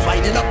safe. Girls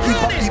winding up, keep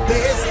up the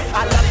pace.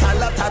 A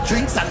lot of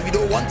drinks and we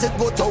don't want it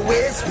go to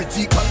waste.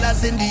 Pretty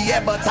colors in the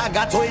air, but I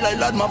got oil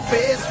on my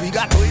face. We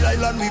got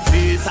oil on my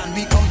face and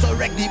we come to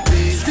wreck the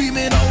place.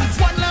 Screaming out,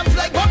 one lamp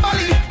like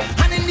Wabali.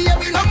 And in the air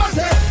we love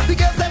myself. The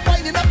girls they're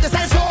winding up, they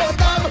say so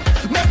dumb.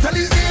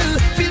 Mentally ill,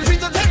 feel free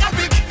to take a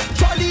pic.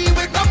 Trolley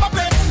with number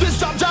plates. This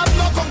job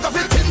no come to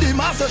fit in the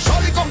master.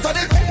 Surely come to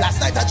this. Last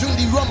night I drink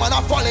the rum and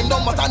I'm falling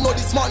down, but I know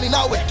this morning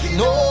I'm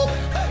waking up.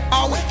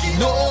 I'm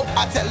waking up,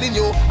 I'm telling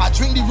you. I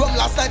drink the rum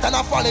last night and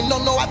I'm falling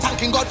down. Now I'm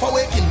thanking God for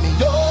waking me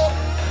up.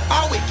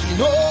 I'm waking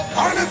up.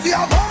 And if you're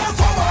mama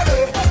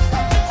somebody,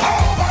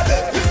 over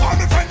there, if I'm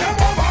the friend them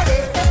over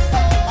there,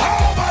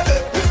 over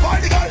there, if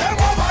I'm the girl them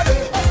over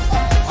there,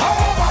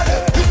 over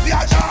there, if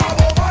you're job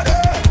over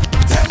there,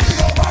 tell me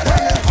over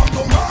there. Come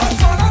to Mars,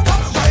 man, and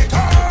touch my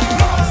car.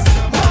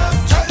 Mars,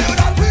 tell you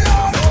that we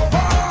all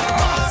over.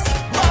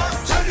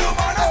 Mars, tell you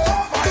man, I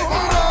survive.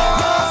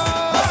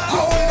 Mars,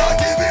 going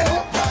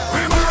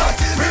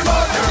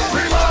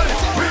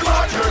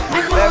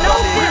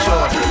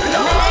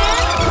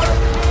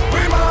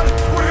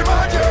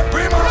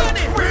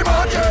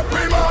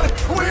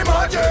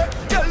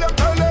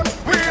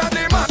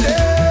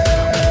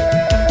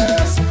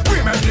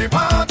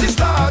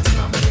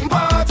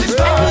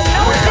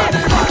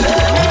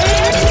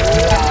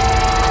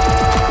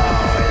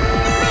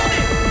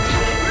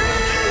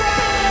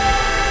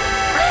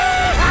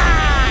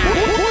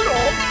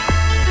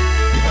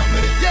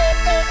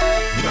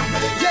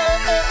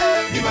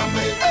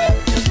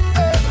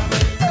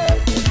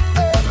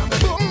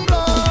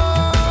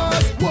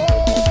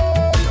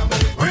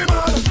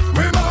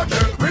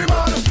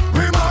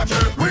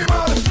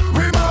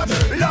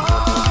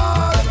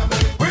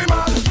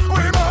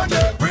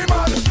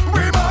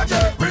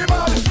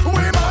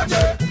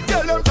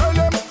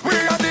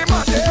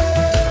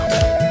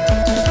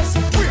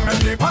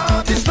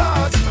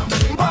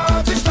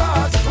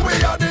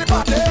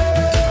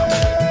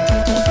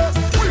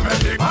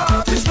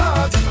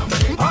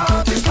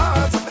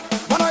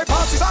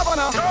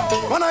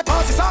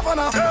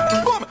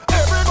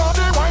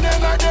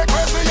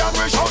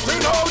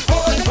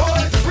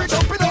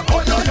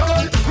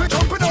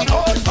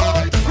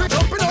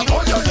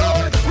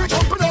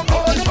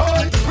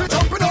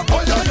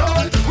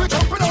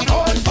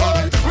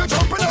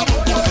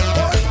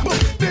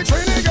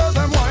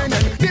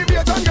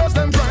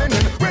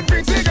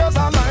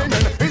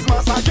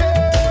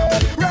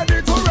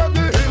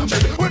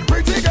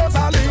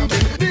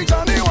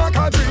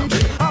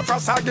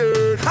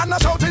again. And I'm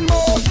shouting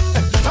more.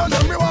 Tell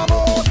them we want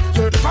more.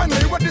 Yeah, find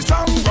me with the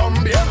strong from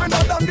the heaven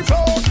and down the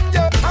floor.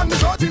 Yeah, and the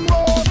shouting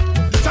more.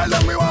 Tell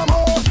them we want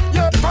more.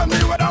 Yeah, find me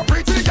with a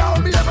pretty girl.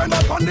 The heaven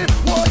up on the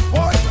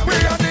what? We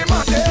are the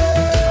maddest.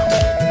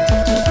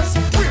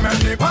 We make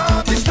the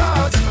party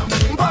start.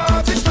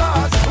 Party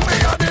start. We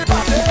are the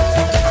baddest.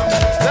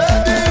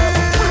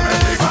 We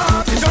make the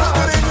party start.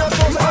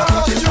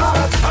 Party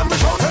start. And we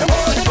shout them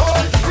all.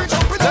 We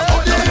jump with the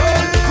ball. We jump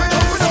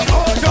with the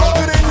ball. We jump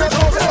with the ball. We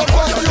jump with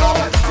the ball.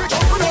 We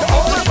jump with the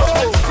ball.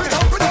 We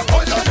jump with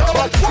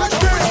the ball.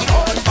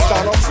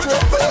 Stand up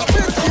straight, baby.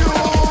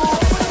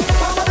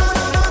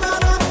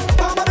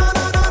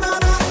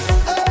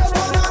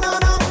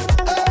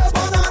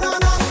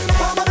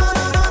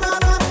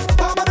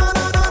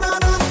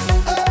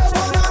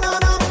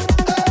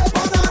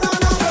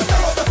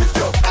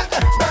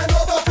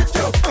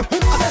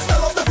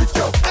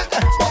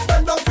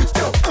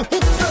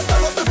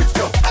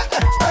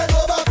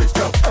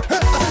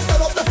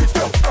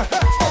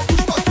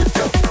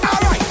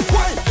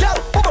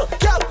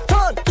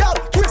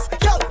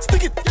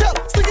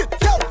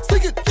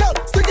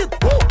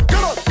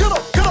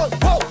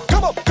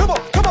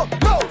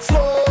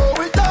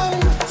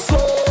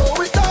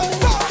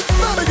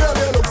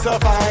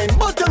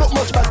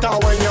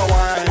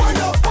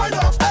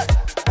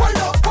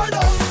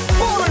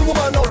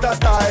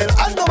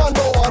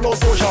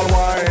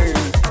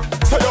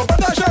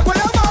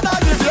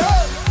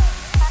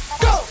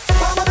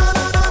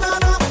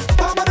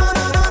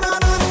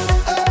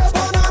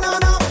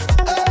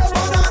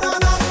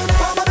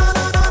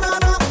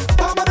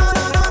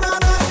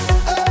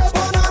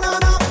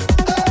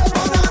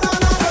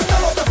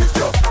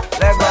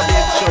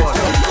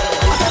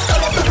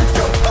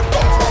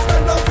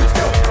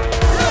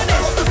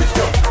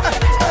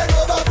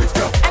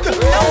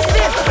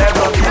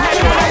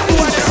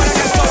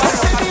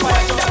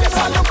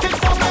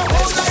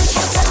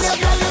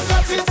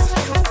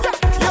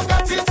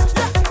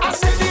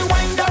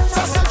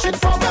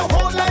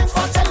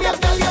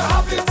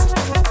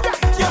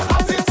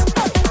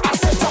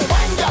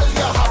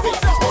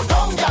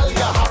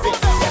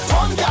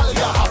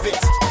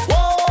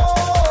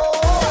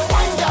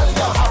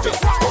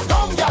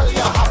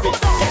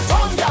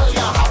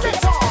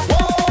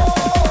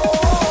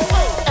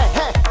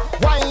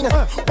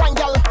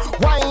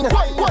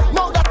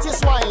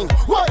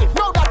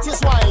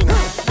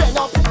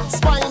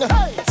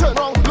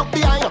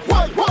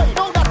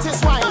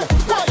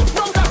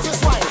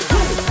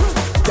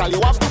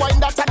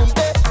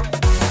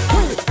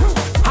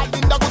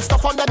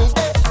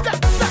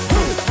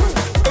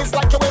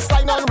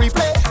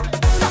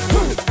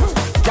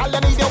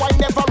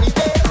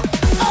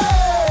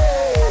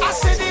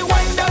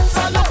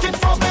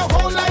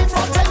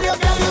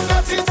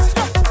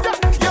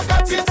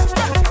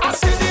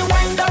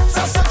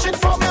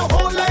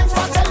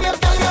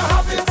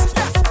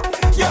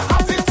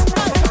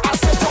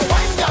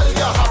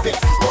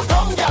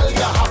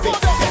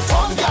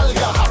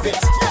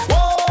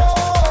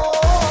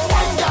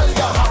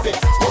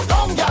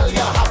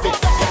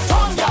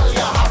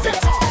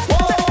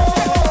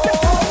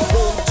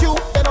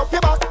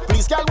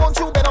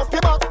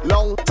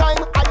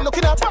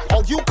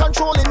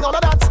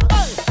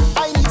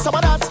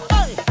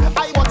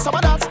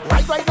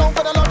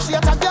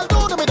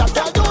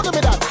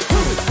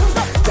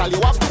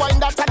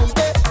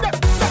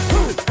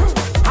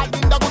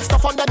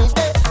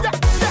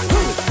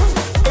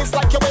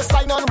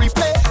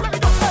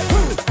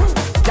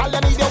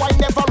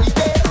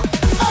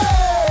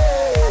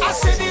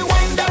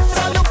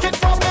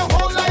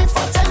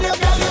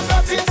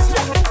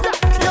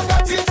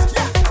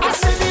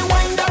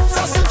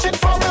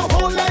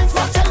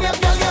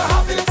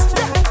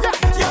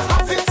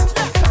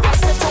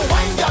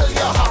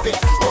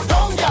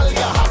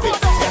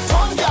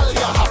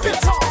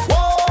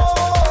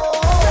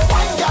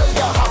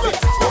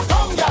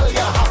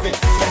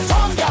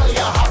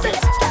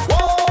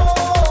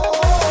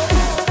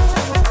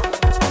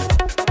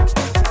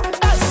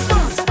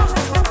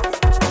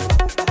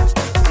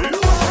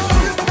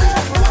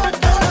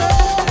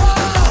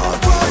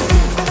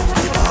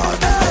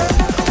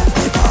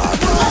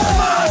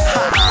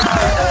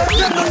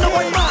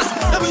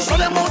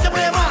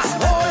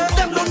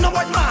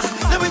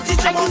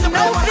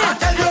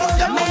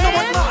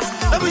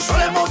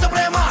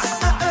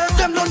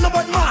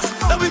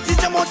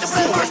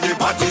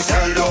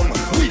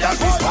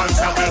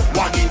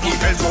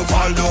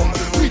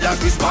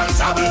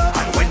 Responsible,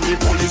 and when the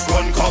police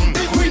run come,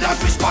 we not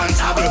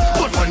responsible.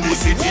 But when the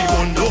city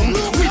run down,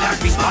 we not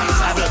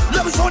responsible.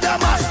 Let me show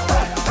them us.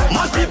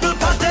 Mad people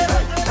party,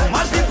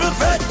 mad people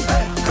fed,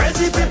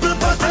 crazy people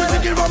party. We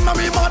can run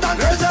me more than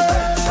crazy.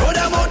 Show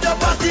them how to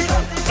party,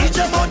 teach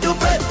them how to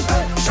fed.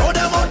 Show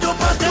them how to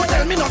party. Don't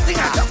tell me nothing.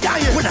 I just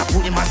got you. When I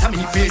put him on some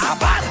face, I'm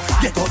bad.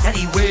 Get out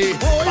anyway.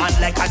 Bad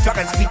like a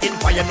dragon spitting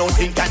fire.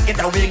 Nothing can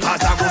get away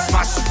 'cause I go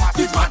smash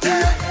this party,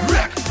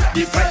 wreck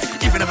the fight.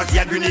 Even if I see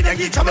a grenade, I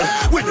get trouble.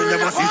 We don't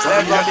never see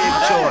trouble.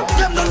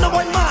 Them don't know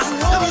what mass.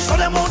 Let me show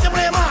them how to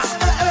play mass.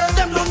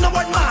 Them don't know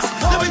what mass.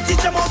 Let me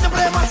teach them how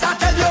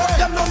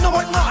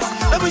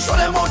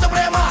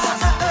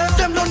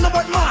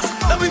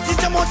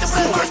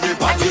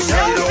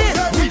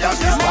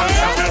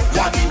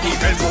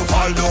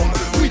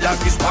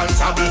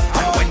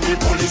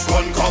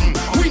run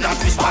come, we not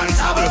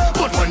responsible.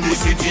 But when the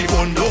city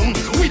run down,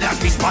 we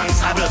not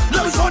responsible.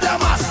 Let me show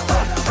them us.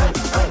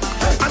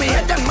 I'm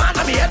here done man,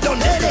 I'm here done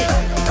lady.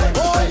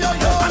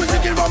 I'm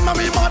drinking rum, I'm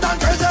more than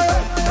crazy.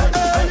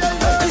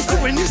 It's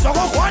doing this for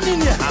one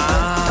in here.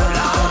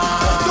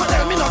 Don't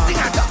tell me nothing,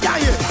 I just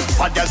got you.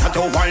 Fat girls have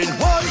to wine,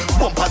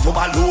 bumper to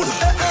balloon.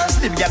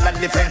 Slim girl at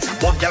the fence,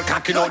 both girl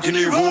cocking out in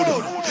the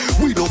road.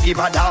 We don't give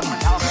a damn,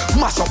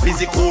 mash up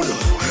is it cool.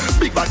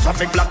 Big bad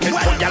traffic blocking,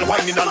 one girl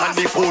whining on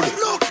the food.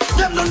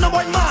 Them don't know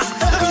what mass,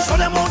 let me show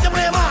them how to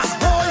play mass.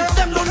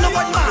 Them don't know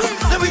what mass,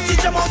 let me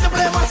teach them how to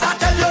play mass. I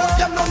tell you,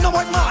 them don't know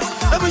what mass,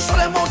 let me show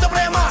them how to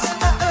play mass.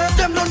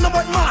 Them don't know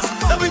what mass,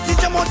 let me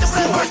teach them how to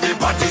play mass. When the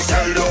party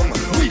sell them,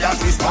 we that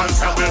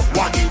responsible.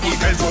 What the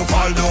evil so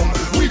fall them,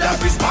 we that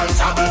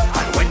responsible.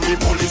 And when the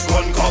police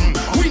run come,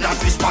 we not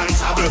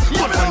responsible.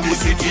 But when the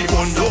city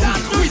run down,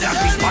 we that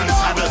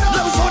responsible.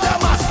 Let me show them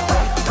mass.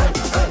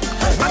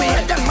 I'm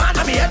here done man,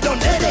 I'm here done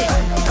lady.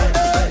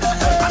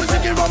 I'm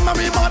drinking rum, I'm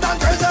more than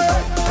crazy.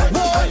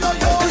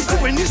 It's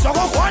doing this for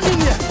one in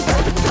here.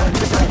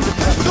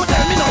 Don't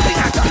tell me nothing,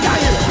 I can't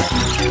die.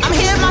 I'm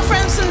here with my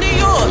friends from New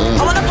York.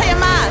 I wanna pay a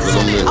mass.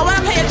 I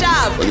wanna pay a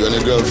job. Well, you and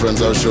your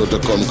girlfriends are sure to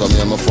come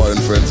here, my foreign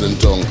friends in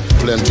tongue.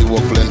 Plenty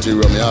work, plenty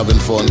rum, you having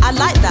fun. I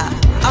like that.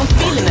 I'm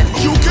feeling it.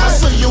 You can't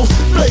say you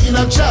playing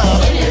a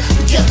job,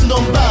 getting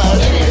on bad,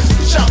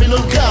 chopping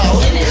on cow.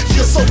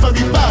 You're so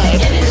very bad,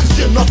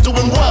 you're not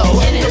doing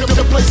well.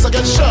 The place I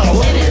get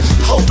show,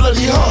 how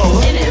bloody hell,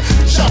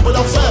 chop it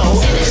up fell.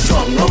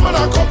 Strong woman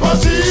a cup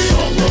of tea,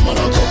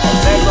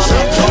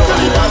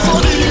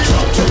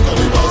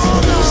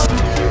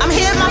 I'm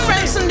here with my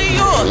friends from New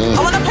York. I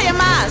wanna pay a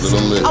mass.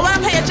 I wanna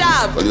pay a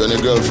job. Well, you and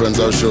your girlfriends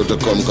are sure to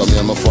come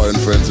here, my foreign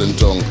friends in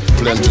tongue.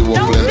 Plenty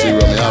work, plenty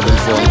rum, you having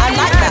fun. I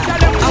like that.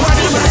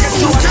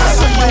 You can't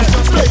say you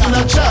playing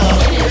a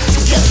job,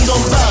 getting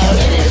on bad,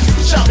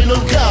 chopping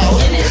on cow.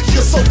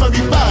 You're so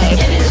very bad,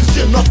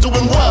 you're not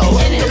doing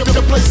well.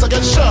 The place I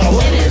get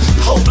show,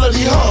 how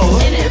bloody hell,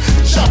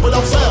 chop it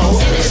up fell.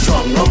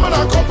 Strong woman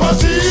a cup of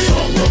tea,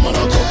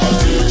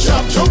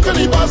 chop chunk of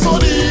the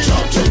bazodi,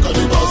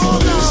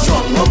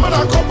 strong woman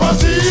a cup of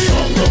tea,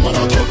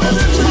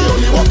 we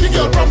only walking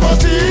girl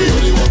property.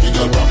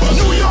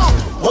 New York.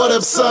 What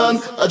up,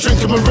 son? I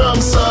drinking my rum,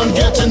 son.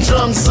 Getting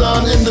drunk,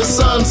 son. In the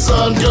sun,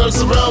 son.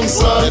 Girls around,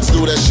 son. Let's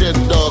do that shit,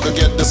 dog. I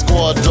get the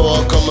squad,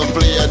 dog. Come and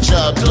play a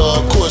job,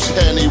 dog. Push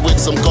Henny with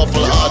some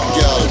couple hot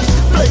gal.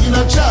 Playing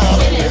a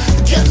job,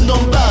 getting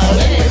on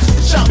bad,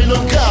 chopping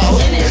on cow.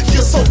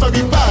 You're so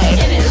very bad,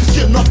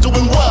 you're not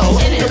doing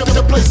well.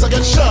 The place I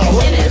get show,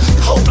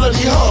 how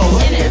bloody hell,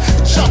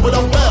 chop it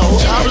up well.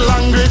 Job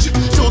language,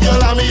 two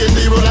girl on me in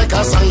the road like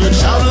a sandwich.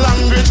 Job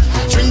language,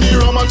 drink the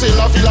rum until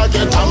I feel like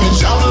a damage.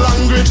 Job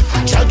language,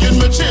 can't get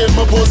me chain,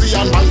 my posy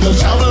and bangle.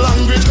 Job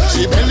language,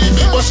 she belly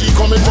big but she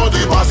coming for the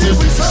passive.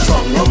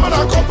 Strong rum and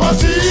a cup of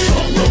tea,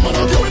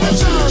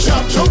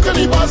 chop chunk of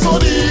the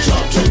bazodi,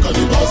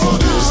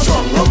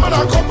 strong rum and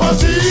a cup of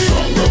tea,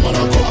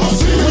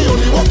 we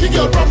only walking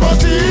girl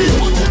property.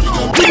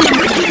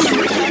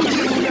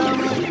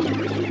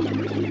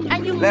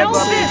 And you know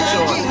it.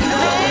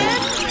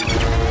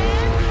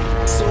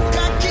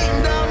 Soca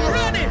Kingdom,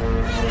 running.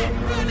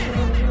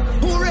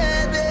 Who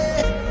ready?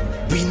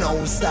 We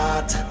now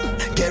start.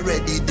 Get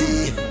ready,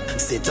 day.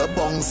 Set a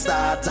bong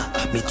start.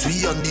 Me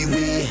three on the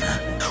way.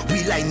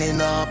 We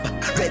lining up,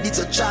 ready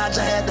to charge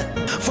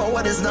ahead.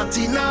 Forward is not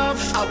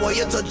enough. I want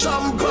you to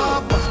jump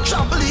up,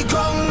 trample the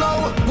ground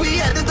now. We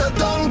heading to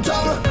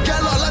downtown.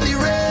 Girl all on the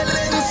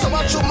railing, so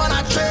much woman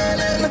are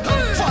trailing.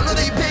 Follow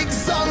the big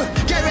song,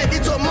 get ready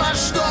to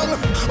mash down.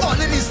 All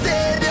in the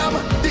stadium,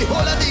 the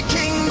whole of the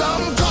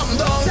kingdom. Come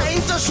down,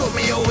 time to show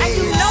me your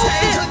ways.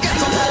 Time to get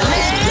on the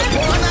line. You're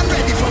born and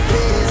ready for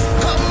pace.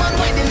 Come on,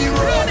 wide in the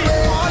road.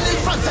 All in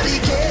front of the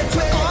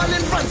gateway, all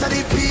in front of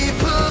the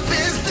people.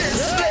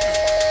 Business day.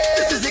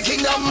 This is the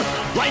kingdom.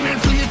 Wine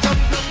and free it up,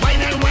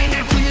 wine and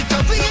free it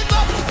up, free it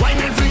up. Wine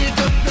and free it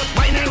up,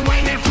 wine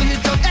and free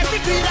it up. Every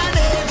greed and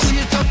age, free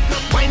it up.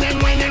 Wine and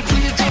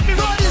free it up. Every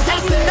road is a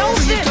free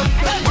it up.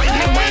 Wine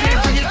and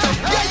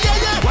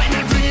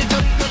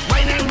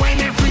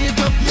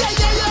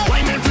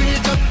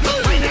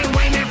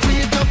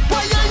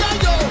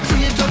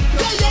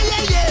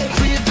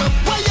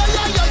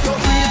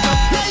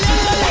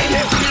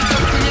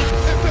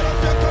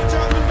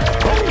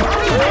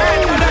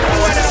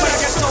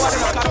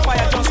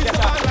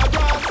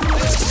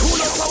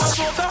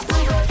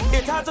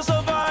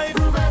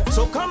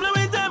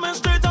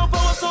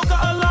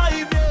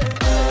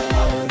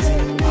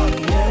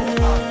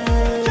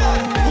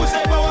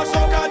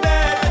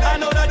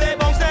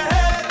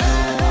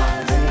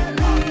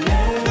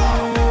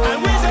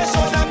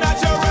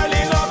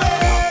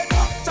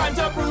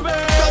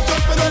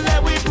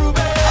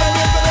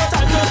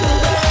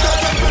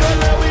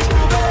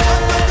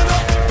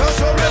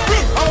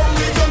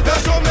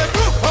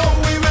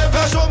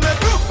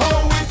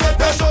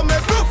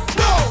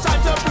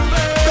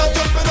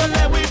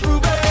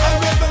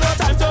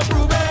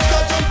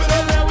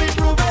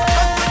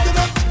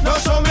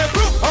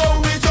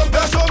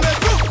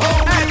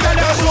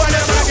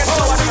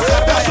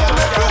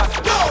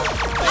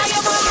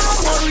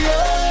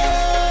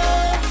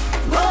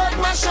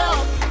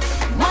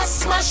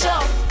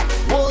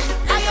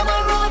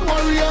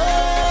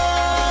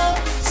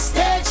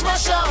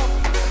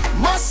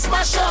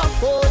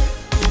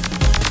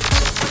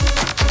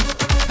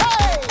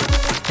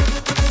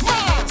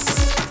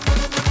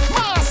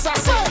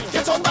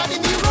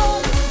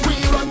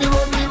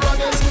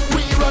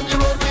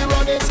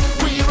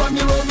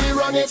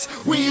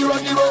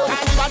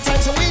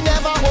So we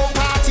never home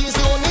parties,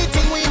 the only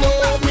thing we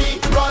know. We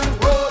run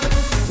road.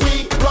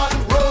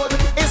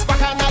 It's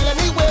bacchanal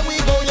anywhere we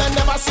go. You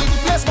never see the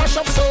place mash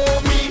up. So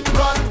we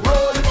run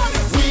road.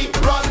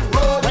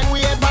 When we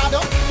head mad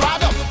up,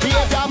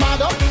 behavior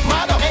mad up.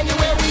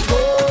 Anywhere we go,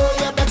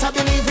 you better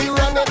believe we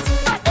run it.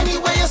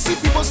 Anywhere you see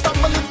people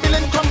stumbling,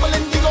 feeling,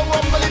 crumbling, you go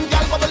rumbling,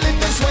 gal bubbling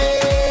this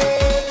way.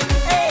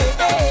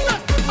 Hey.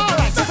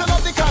 Alright, if you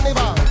love the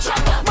carnival,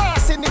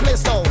 mass in the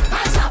place now.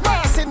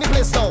 Mass in the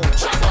place now.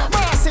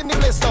 Mass in the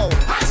place now.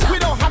 We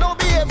don't have no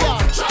behavior.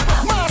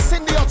 Mass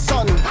in the hot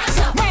sun.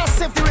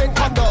 Mass if the rain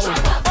come down.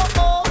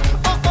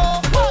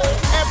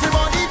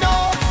 Everybody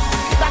know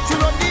that we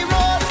run the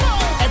road.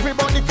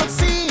 Everybody could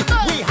see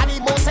we had the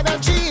most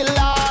energy,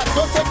 Lord.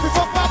 Don't take me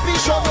for papi,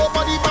 show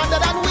nobody better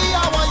than we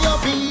are. When you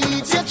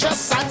beat your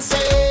chest and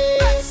say,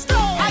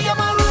 I am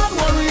a road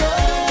warrior.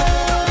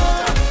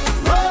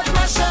 Road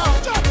masher,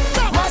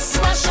 must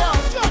smash up.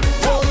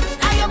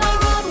 I am a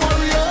road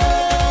warrior.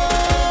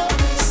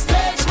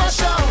 Stage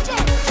masher,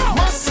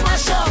 must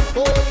smash up.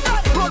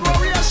 Road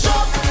warrior,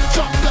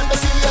 jump, let me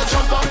see you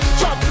jump up.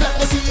 Jump, let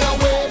me see you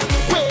wave.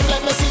 Wave,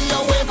 let me see you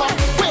wave up.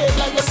 Wave,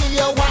 let me see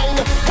you whine.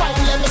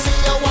 Whine, let me see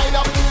you wind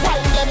up.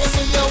 Whine, let me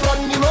see you run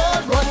the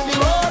road. Run the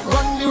road,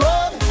 run the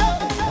road.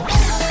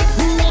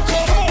 Walk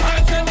up,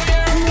 hands in the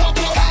air. Walk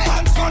up,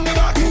 hands on the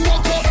back.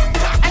 Walk up,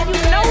 and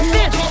you know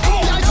this,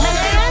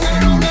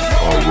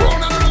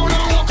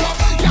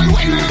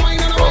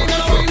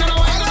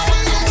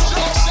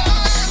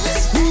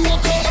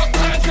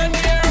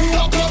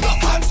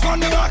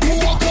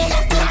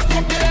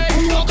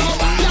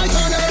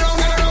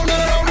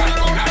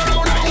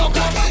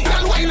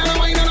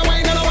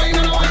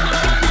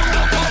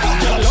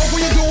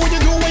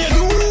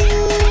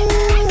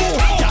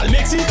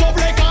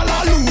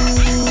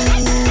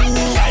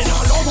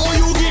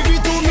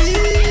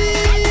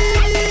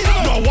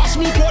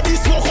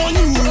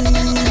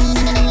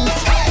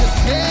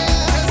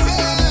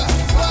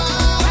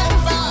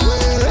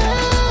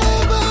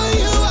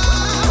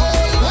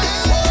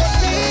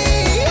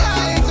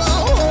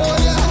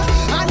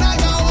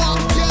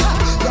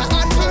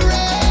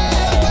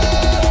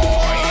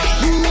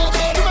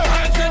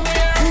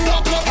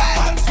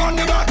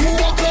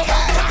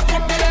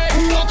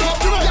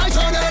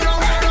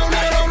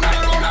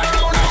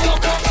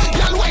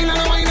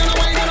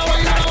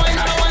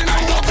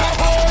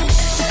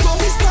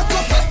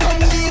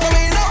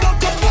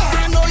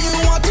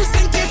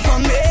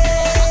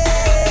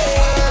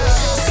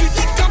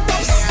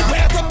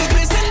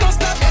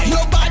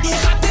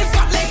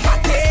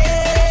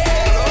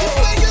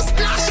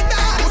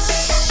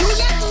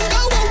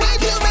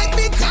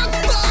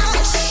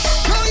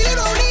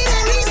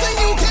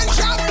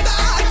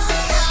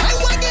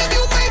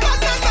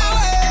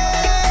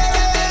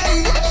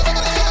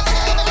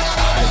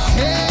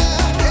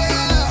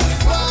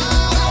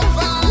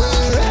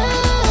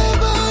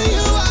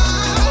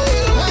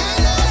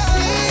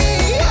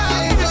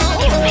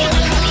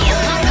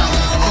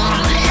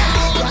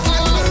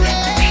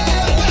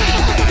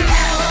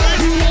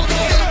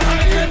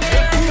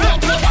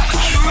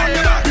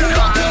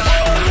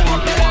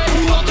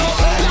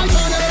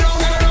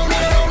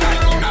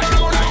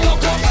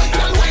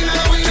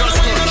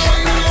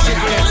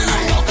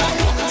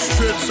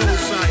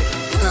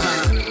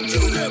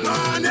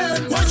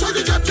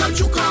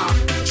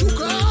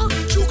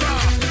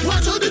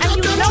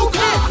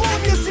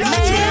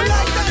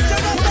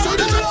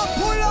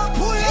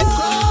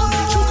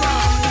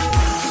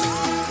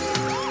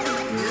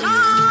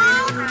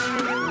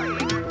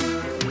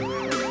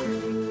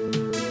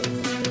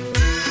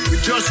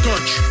 Just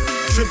touch,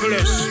 triple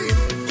S,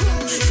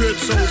 straight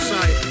south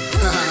side.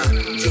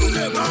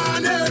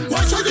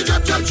 Watch out the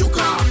jump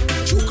chuka,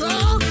 chuka.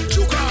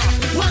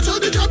 Watch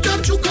out the jump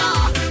chuka,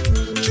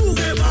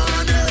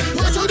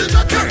 watch out the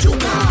jump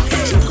chuka,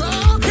 chuka.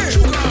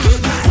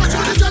 Watch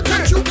out the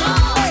jump chuka.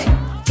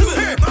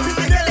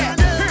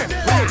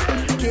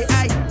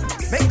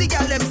 Make the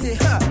girl them say,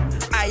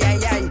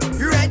 aye.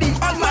 You ready?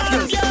 On my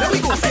girls, there we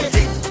go. Say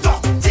tick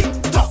tock,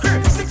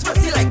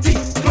 6:40 like tick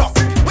tock.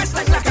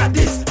 Waistline like a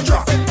disc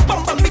drop,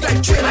 bum big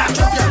like trailer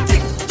drop. Yeah,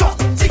 tick tock,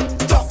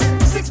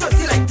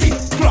 6:40 like tick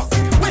tock.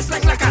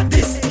 Waistline like a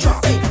disc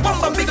drop,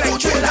 bum big like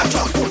trailer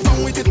drop. Pull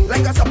down with it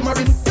like a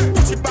submarine.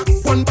 Push it back,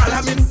 one ball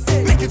I'm in.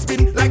 Make it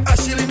spin like a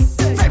shilling.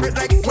 Vibrate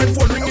like when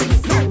phone ringing.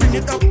 Now bring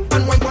it up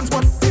and one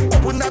spot.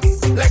 Open that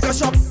like a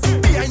shop.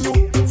 Behind you,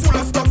 full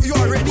of stock. You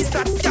already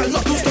start, girl,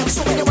 not to stop.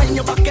 So when you wind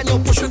your back and you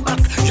push it back,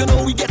 you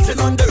know we getting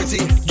on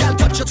dirty. Girl,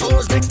 touch your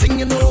toes, next thing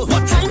you know.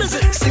 What time is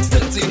it?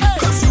 6:30.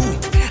 Cause you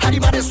had the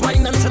baddest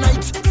wine and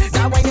tonight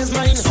that wine is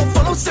mine. So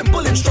follow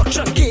simple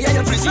instruction. Gay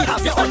and frizzy,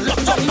 have you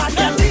unlocked on my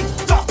girl.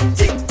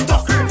 Tick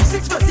tock,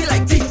 6:40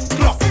 like tick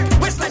clock.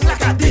 Waistline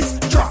like a disc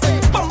drop,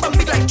 bum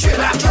big like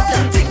trailer drop.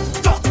 Yeah, tick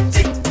tock,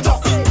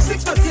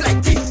 6:40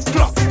 like tick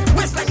clock.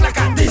 Waistline like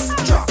a disc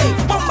drop,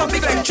 bum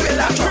big like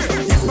trailer drop.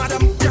 Yes,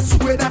 madam, yes,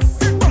 wear that.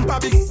 Bumper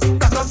big,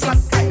 that not flat.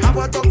 I have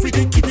a dog for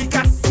the kitty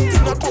cat.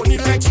 Tick not pony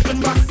like chicken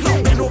back.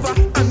 Now bend over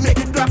and make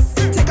it clap.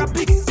 Take a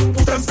pic,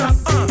 put them strap.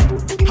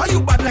 How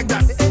you bad like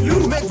that? You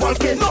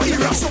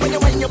So when you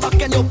wind your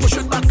back and you push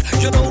it back,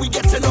 you know we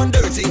getting on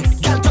dirty.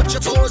 Girl, touch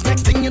your toes,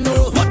 next thing you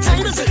know. What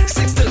time is it?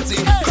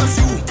 6:30. Cause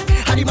you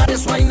had the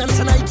baddest wine, and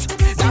tonight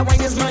that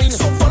wine is mine.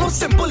 So follow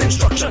simple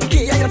instruction.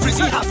 K.I. and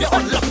Frizzy have you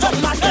unlocked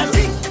on my girl.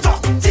 Tick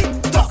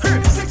tock,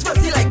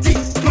 6:50 like tick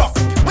clock.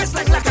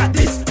 Waistline like a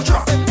disc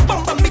drop.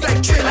 Bum bum big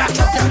like trailer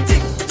drop. Yeah,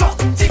 tick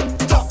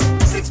tock,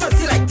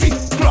 6:50 like tick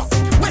clock.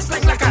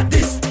 Waistline like a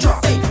disc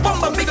drop. Hey, bum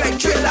bum big like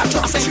trailer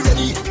drop. I say she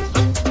ready.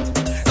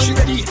 She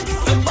ready.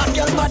 Bad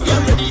girl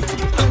ready.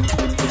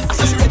 I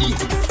say she ready.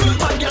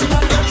 Bad girl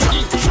ready.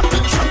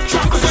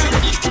 I say she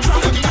ready.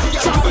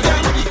 Bad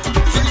girl ready.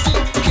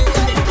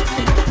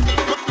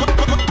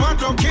 What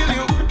don't kill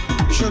you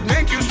should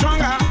make you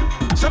stronger.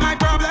 So my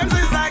problems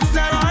is like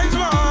steroids,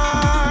 boy.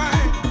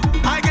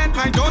 I get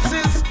my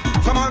doses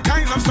from all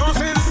kinds of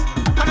sources,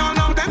 and all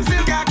of them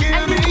still can't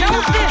kill me.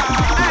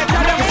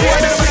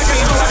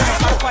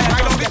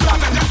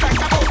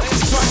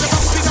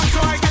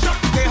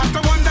 They have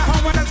to wonder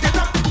how others get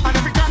up, and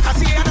every crack I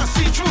see, I don't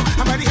see through.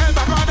 I'm ready help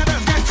my brother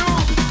does get through.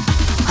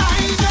 I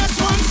just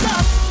won't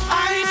stop.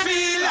 I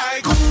feel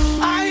like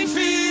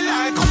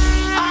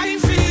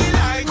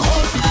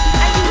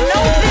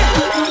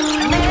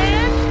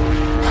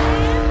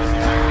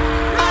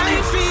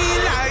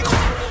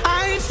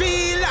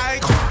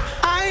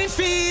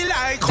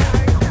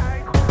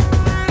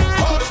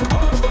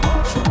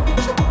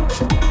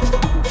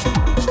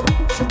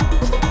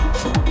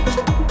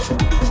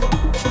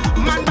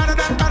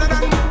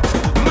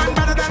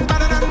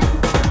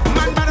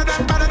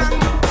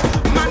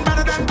man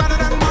better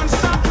than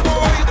monster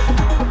boy.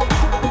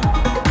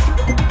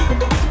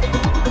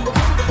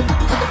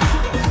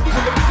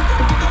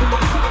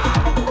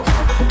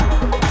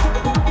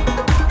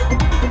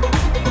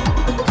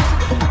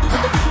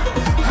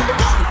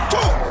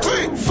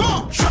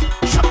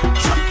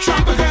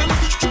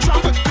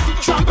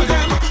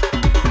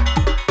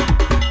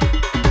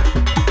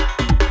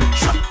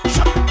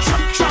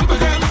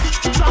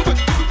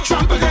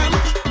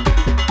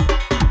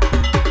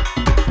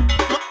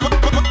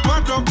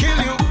 What don't kill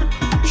you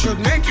should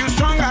make you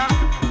stronger.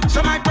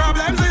 So my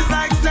problems is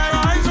like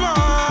steroids, boy.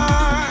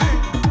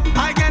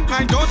 I get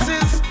my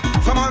doses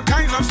from all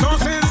kinds of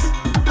sources,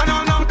 and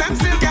all of them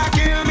still can't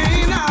kill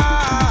me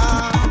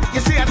now.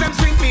 You see, as them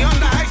swing me on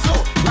the ice, so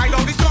ride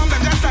all the storm,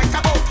 them just like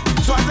a boat.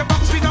 So as the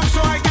box me down,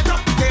 so I get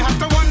up. They have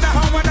to wonder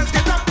how others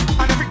get up,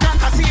 and every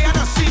crack I see, I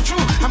don't see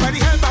through. I'm ready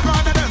help my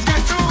brother does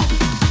get through.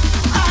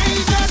 I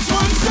just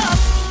won't stop.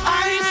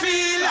 I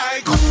feel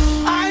like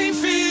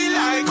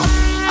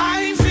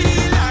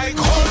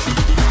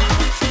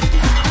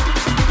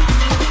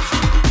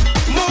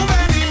move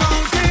any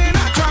mountain,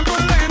 I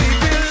trample any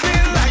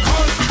building like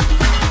Hulk.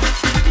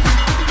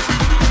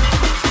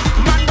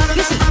 Man better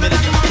than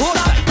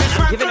monster.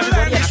 Giving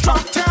everybody a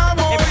Structure,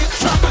 boy.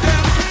 Trample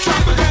them.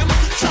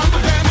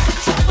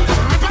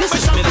 This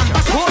is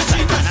Miniature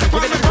Foresight, and I'm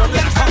giving everybody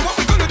a pump. What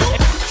we gonna do?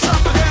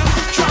 Trample them.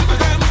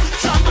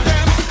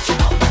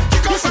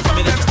 This is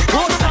Miniature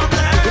Foresight,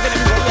 and I'm giving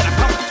everybody a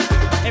pump.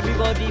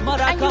 Everybody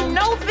mother And you count.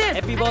 know this,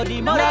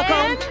 Everybody mother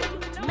man. count.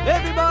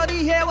 Everybody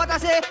hear what I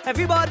say.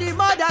 Everybody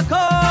mother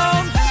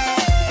count.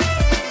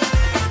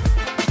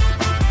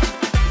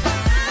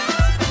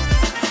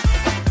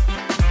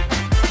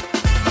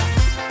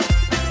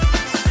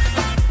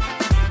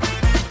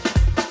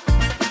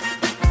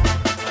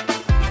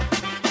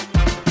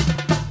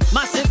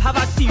 Massive have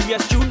a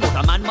serious tune, but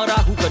a man mother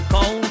who could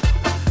count.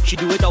 She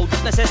do it out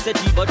of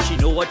necessity, but she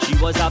know what she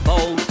was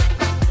about.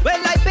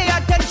 Well, I pay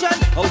attention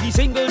how he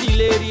single the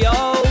lady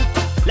out.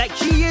 Like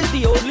she is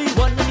the only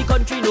one in the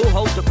country know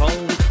how to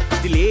count.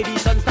 The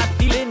lady's son start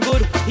feeling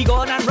good, he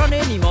gone and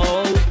running him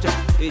out.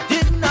 It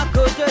didn't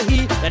occur to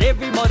he that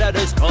every mother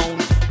does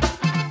count.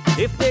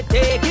 If they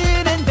take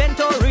in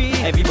inventory,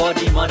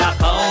 everybody mother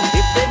count.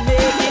 If they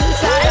make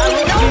inside a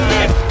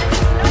routine.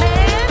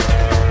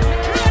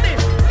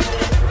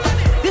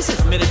 This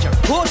is Miniature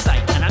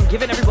Foresight, and I'm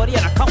giving everybody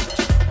an account.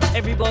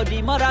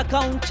 Everybody mother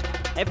count.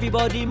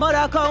 Everybody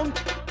mother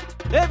count.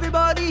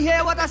 Everybody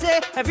hear what I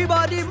say.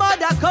 Everybody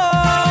mother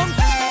count.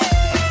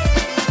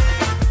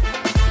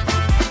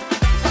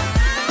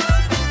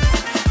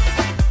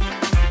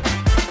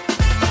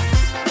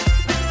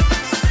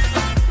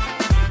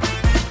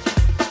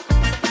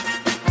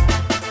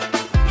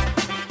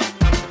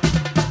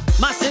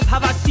 Massive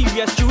have a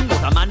serious tune,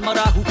 but a man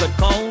mother who could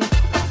count.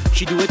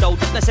 She do it out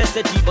of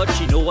necessity, but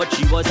she know what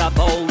she was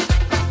about.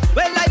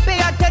 Well, I pay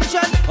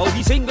attention how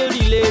he single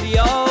the lady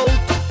out.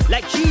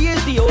 Like she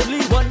is the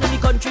only one in the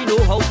country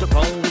know how to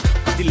count.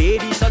 The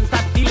lady's son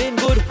start feeling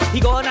good, he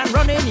gone and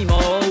running him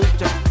out.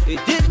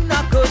 It didn't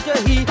occur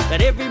to he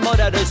that every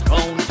mother does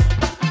count.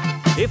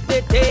 If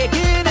they take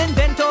in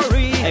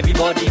inventory,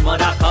 everybody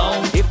mother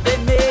count. If they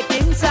make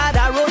inside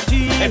a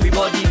roti,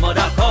 everybody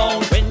mother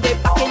count. When they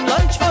packing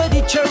lunch for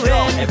the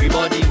children,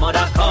 everybody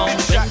mother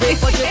count. When they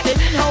budgeting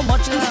how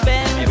much to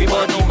spend,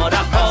 everybody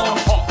mother count.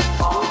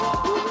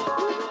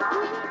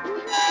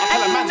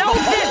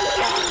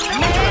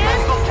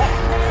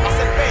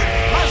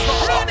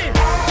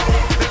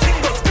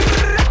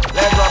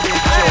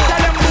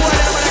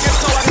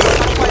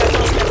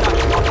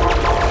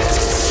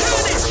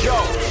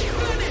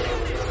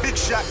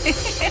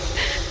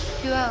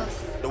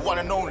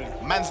 and only.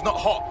 Man's not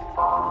hot.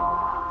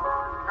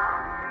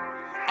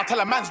 I tell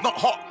her man's not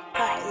hot.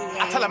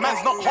 I tell her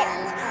man's not hot.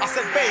 I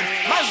said, babe,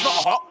 man's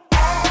not hot.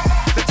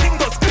 The ting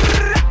goes.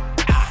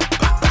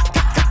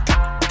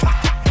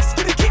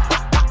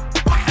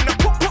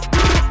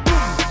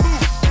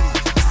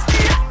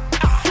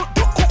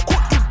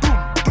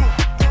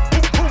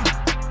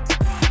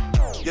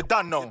 You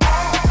done know.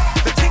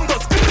 The ting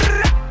goes.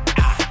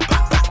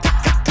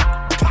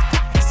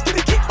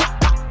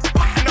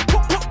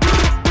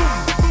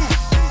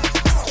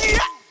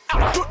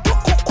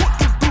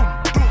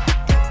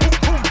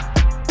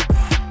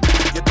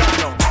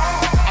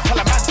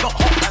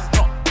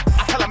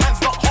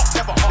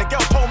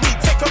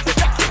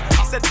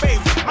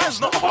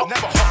 Not hot,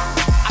 never hot.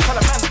 I tell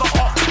a man's not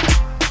hot.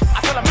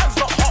 I tell a man's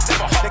not hot,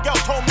 never hot. The girl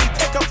told me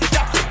take off your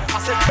jacket. I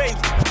said, babe,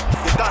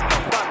 you're done,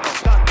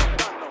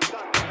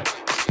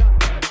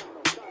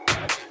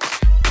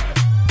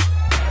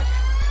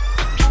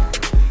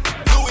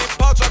 Louis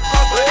Potter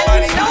cross my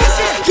body.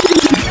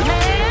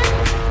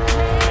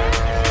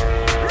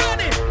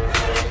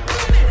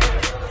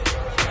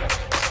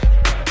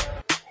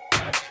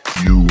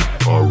 You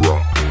are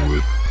rocking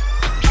with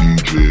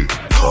DJ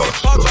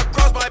Rasta.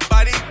 Cross my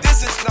body. This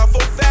is not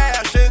for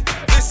fashion.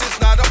 This is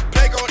not a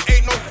playground.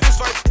 Ain't no fist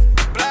fight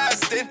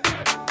blasting.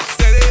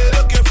 Say they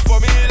looking for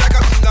me like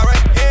I'm not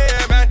right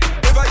here, man.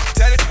 If I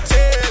tell it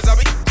tears, I'll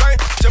be crying.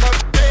 Shut my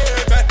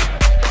bed, man.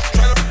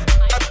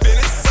 I've been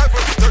inside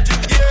for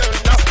 13 years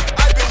now.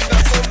 I've been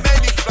on so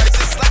many flights.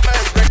 It's like my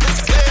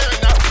record's clear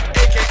now.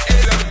 AKA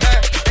the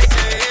man.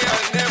 AKA I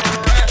never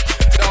ran.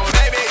 Don't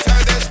make me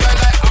turn this red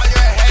light on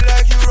your head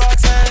like you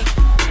Roxanne.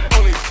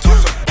 Only talk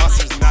to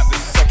bosses, not the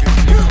second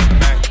year,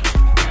 man.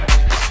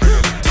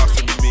 Talk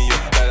to me, you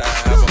better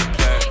have a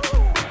plan.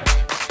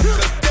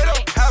 Cause they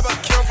don't have a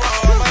cure for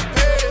all my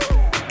pain.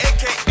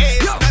 AKA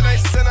it's not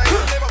nice and I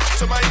live up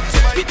to my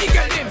Fifty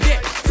girl them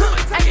there.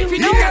 Fifty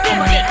girl them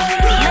there.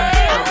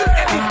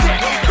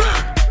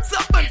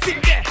 Someone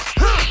sing there.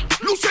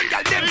 Lucian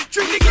girl them.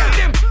 Trinity girl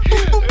them.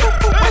 Boom boom boom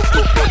boom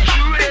boom boom boom.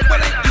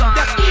 Well I do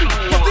that.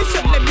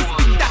 Position let me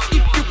spin that.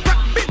 If you crack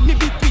bend me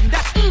between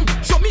that.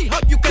 Show me how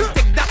you can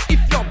take that.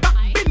 If your back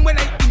bend when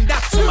I in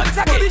that.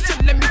 Position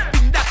let me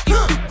spin that. If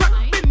you crack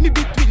bend me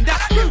between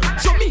that.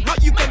 Show me how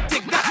you can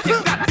take that.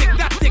 Take that. Take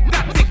that. Take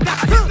that. Take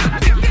that.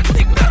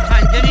 Take that.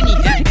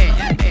 Underneath that.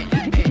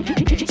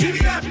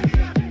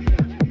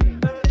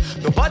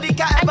 Nobody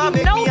can ever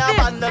make me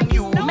abandon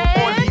you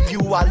or leave you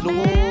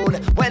alone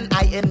when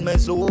I in my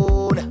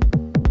zone.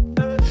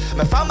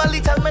 My family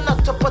tell me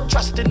not to put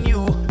trust in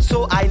you,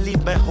 so I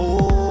leave my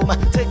home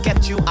to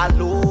get you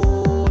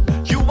alone.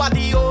 You are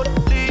the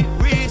only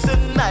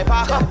reason I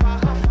back up.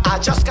 I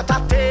just got a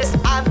taste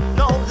and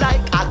know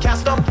like I can't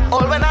stop.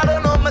 All when I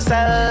don't know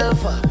myself,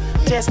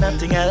 there's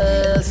nothing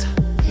else,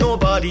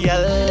 nobody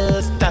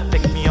else that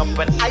pick me up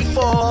when I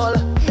fall.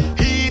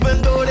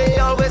 Even though they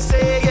always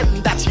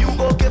saying that you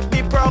go give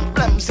me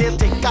problems, they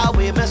take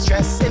away my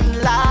stress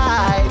in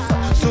life.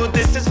 So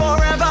this is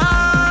forever,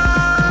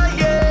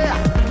 yeah.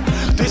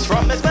 This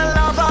from is my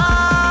lover,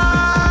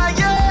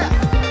 yeah.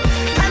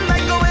 And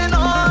I'm going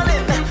all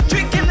in.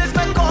 Drinking is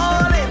my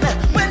calling.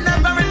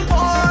 Whenever it's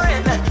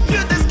pouring,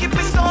 you just keep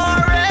me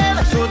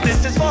soaring. So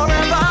this is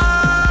forever,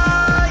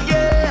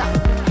 yeah.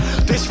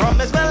 This from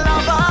is my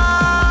lover,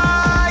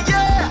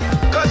 yeah.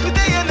 Cause we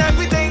day and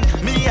everything,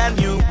 me and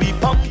you be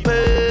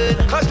pumping.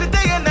 Cause we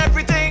day and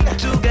everything,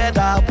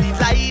 together we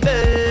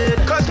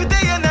lighting. Cause we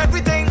day and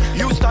everything,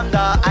 you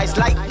thunder, ice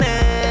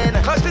lightning.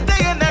 Cause we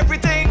day and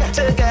everything,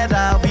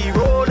 together we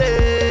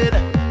rolling.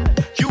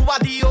 You are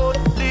the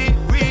only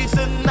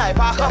reason I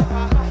back up.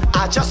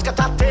 I just got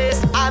a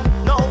taste and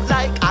know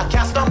like I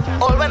can't stop.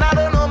 All when I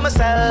don't know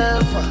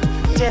myself,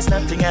 there's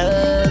nothing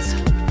else,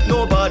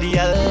 nobody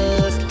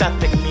else that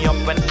pick me up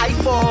when I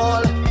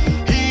fall.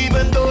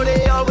 Even though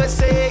they always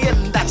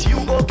saying that you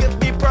go give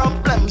me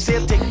problems,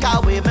 they take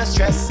away my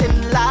stress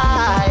in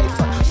life.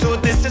 So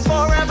this is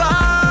forever,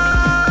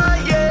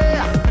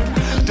 yeah.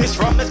 This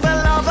from is my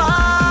lover,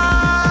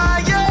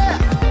 yeah.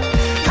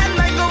 And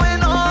I'm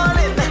going all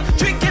in.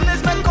 Drinking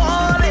is my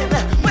calling.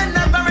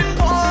 Whenever it's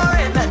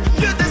pouring,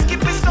 you just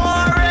keep me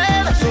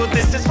soaring. So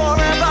this is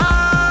forever,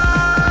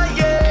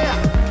 yeah.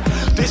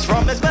 This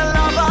from is my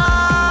lover,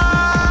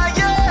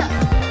 yeah.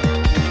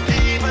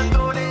 Even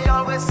though they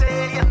always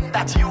saying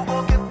that you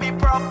go give me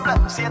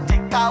problems, they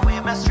take away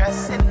my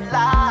stress in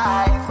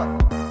life.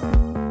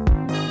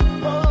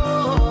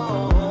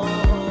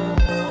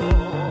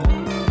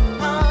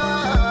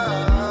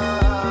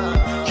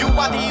 You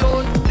are the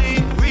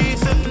only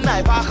reason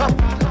I back up.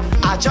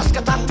 I just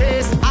got a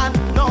taste and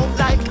know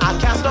like I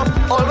can't stop.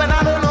 All when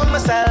I don't know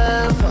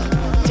myself,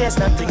 there's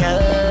nothing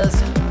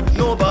else,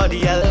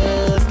 nobody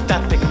else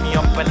that pick me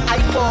up when I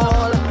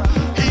fall.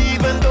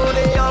 Even though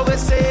they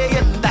always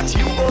saying that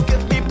you go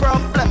give me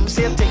problems,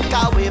 they take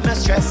away my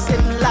stress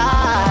in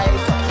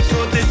life.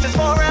 So this is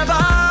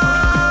forever,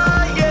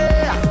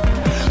 yeah.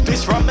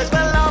 This from is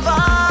my lover,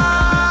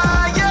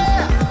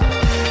 yeah.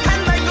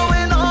 And I'm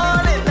going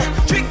all in.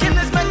 Drinking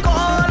is my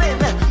calling.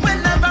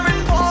 Whenever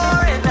it's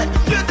pouring,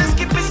 you just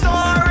keep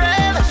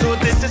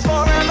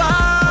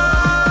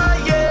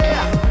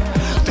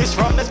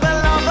Promise me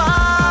lover,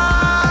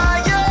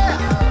 yeah.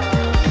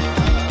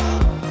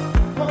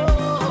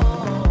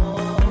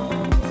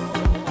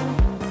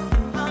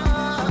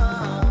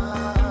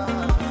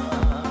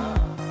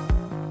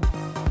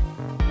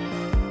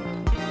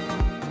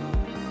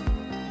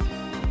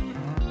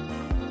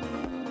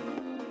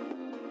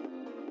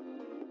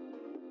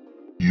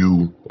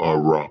 You are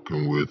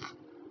rocking with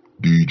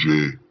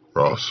DJ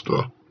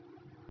Rasta.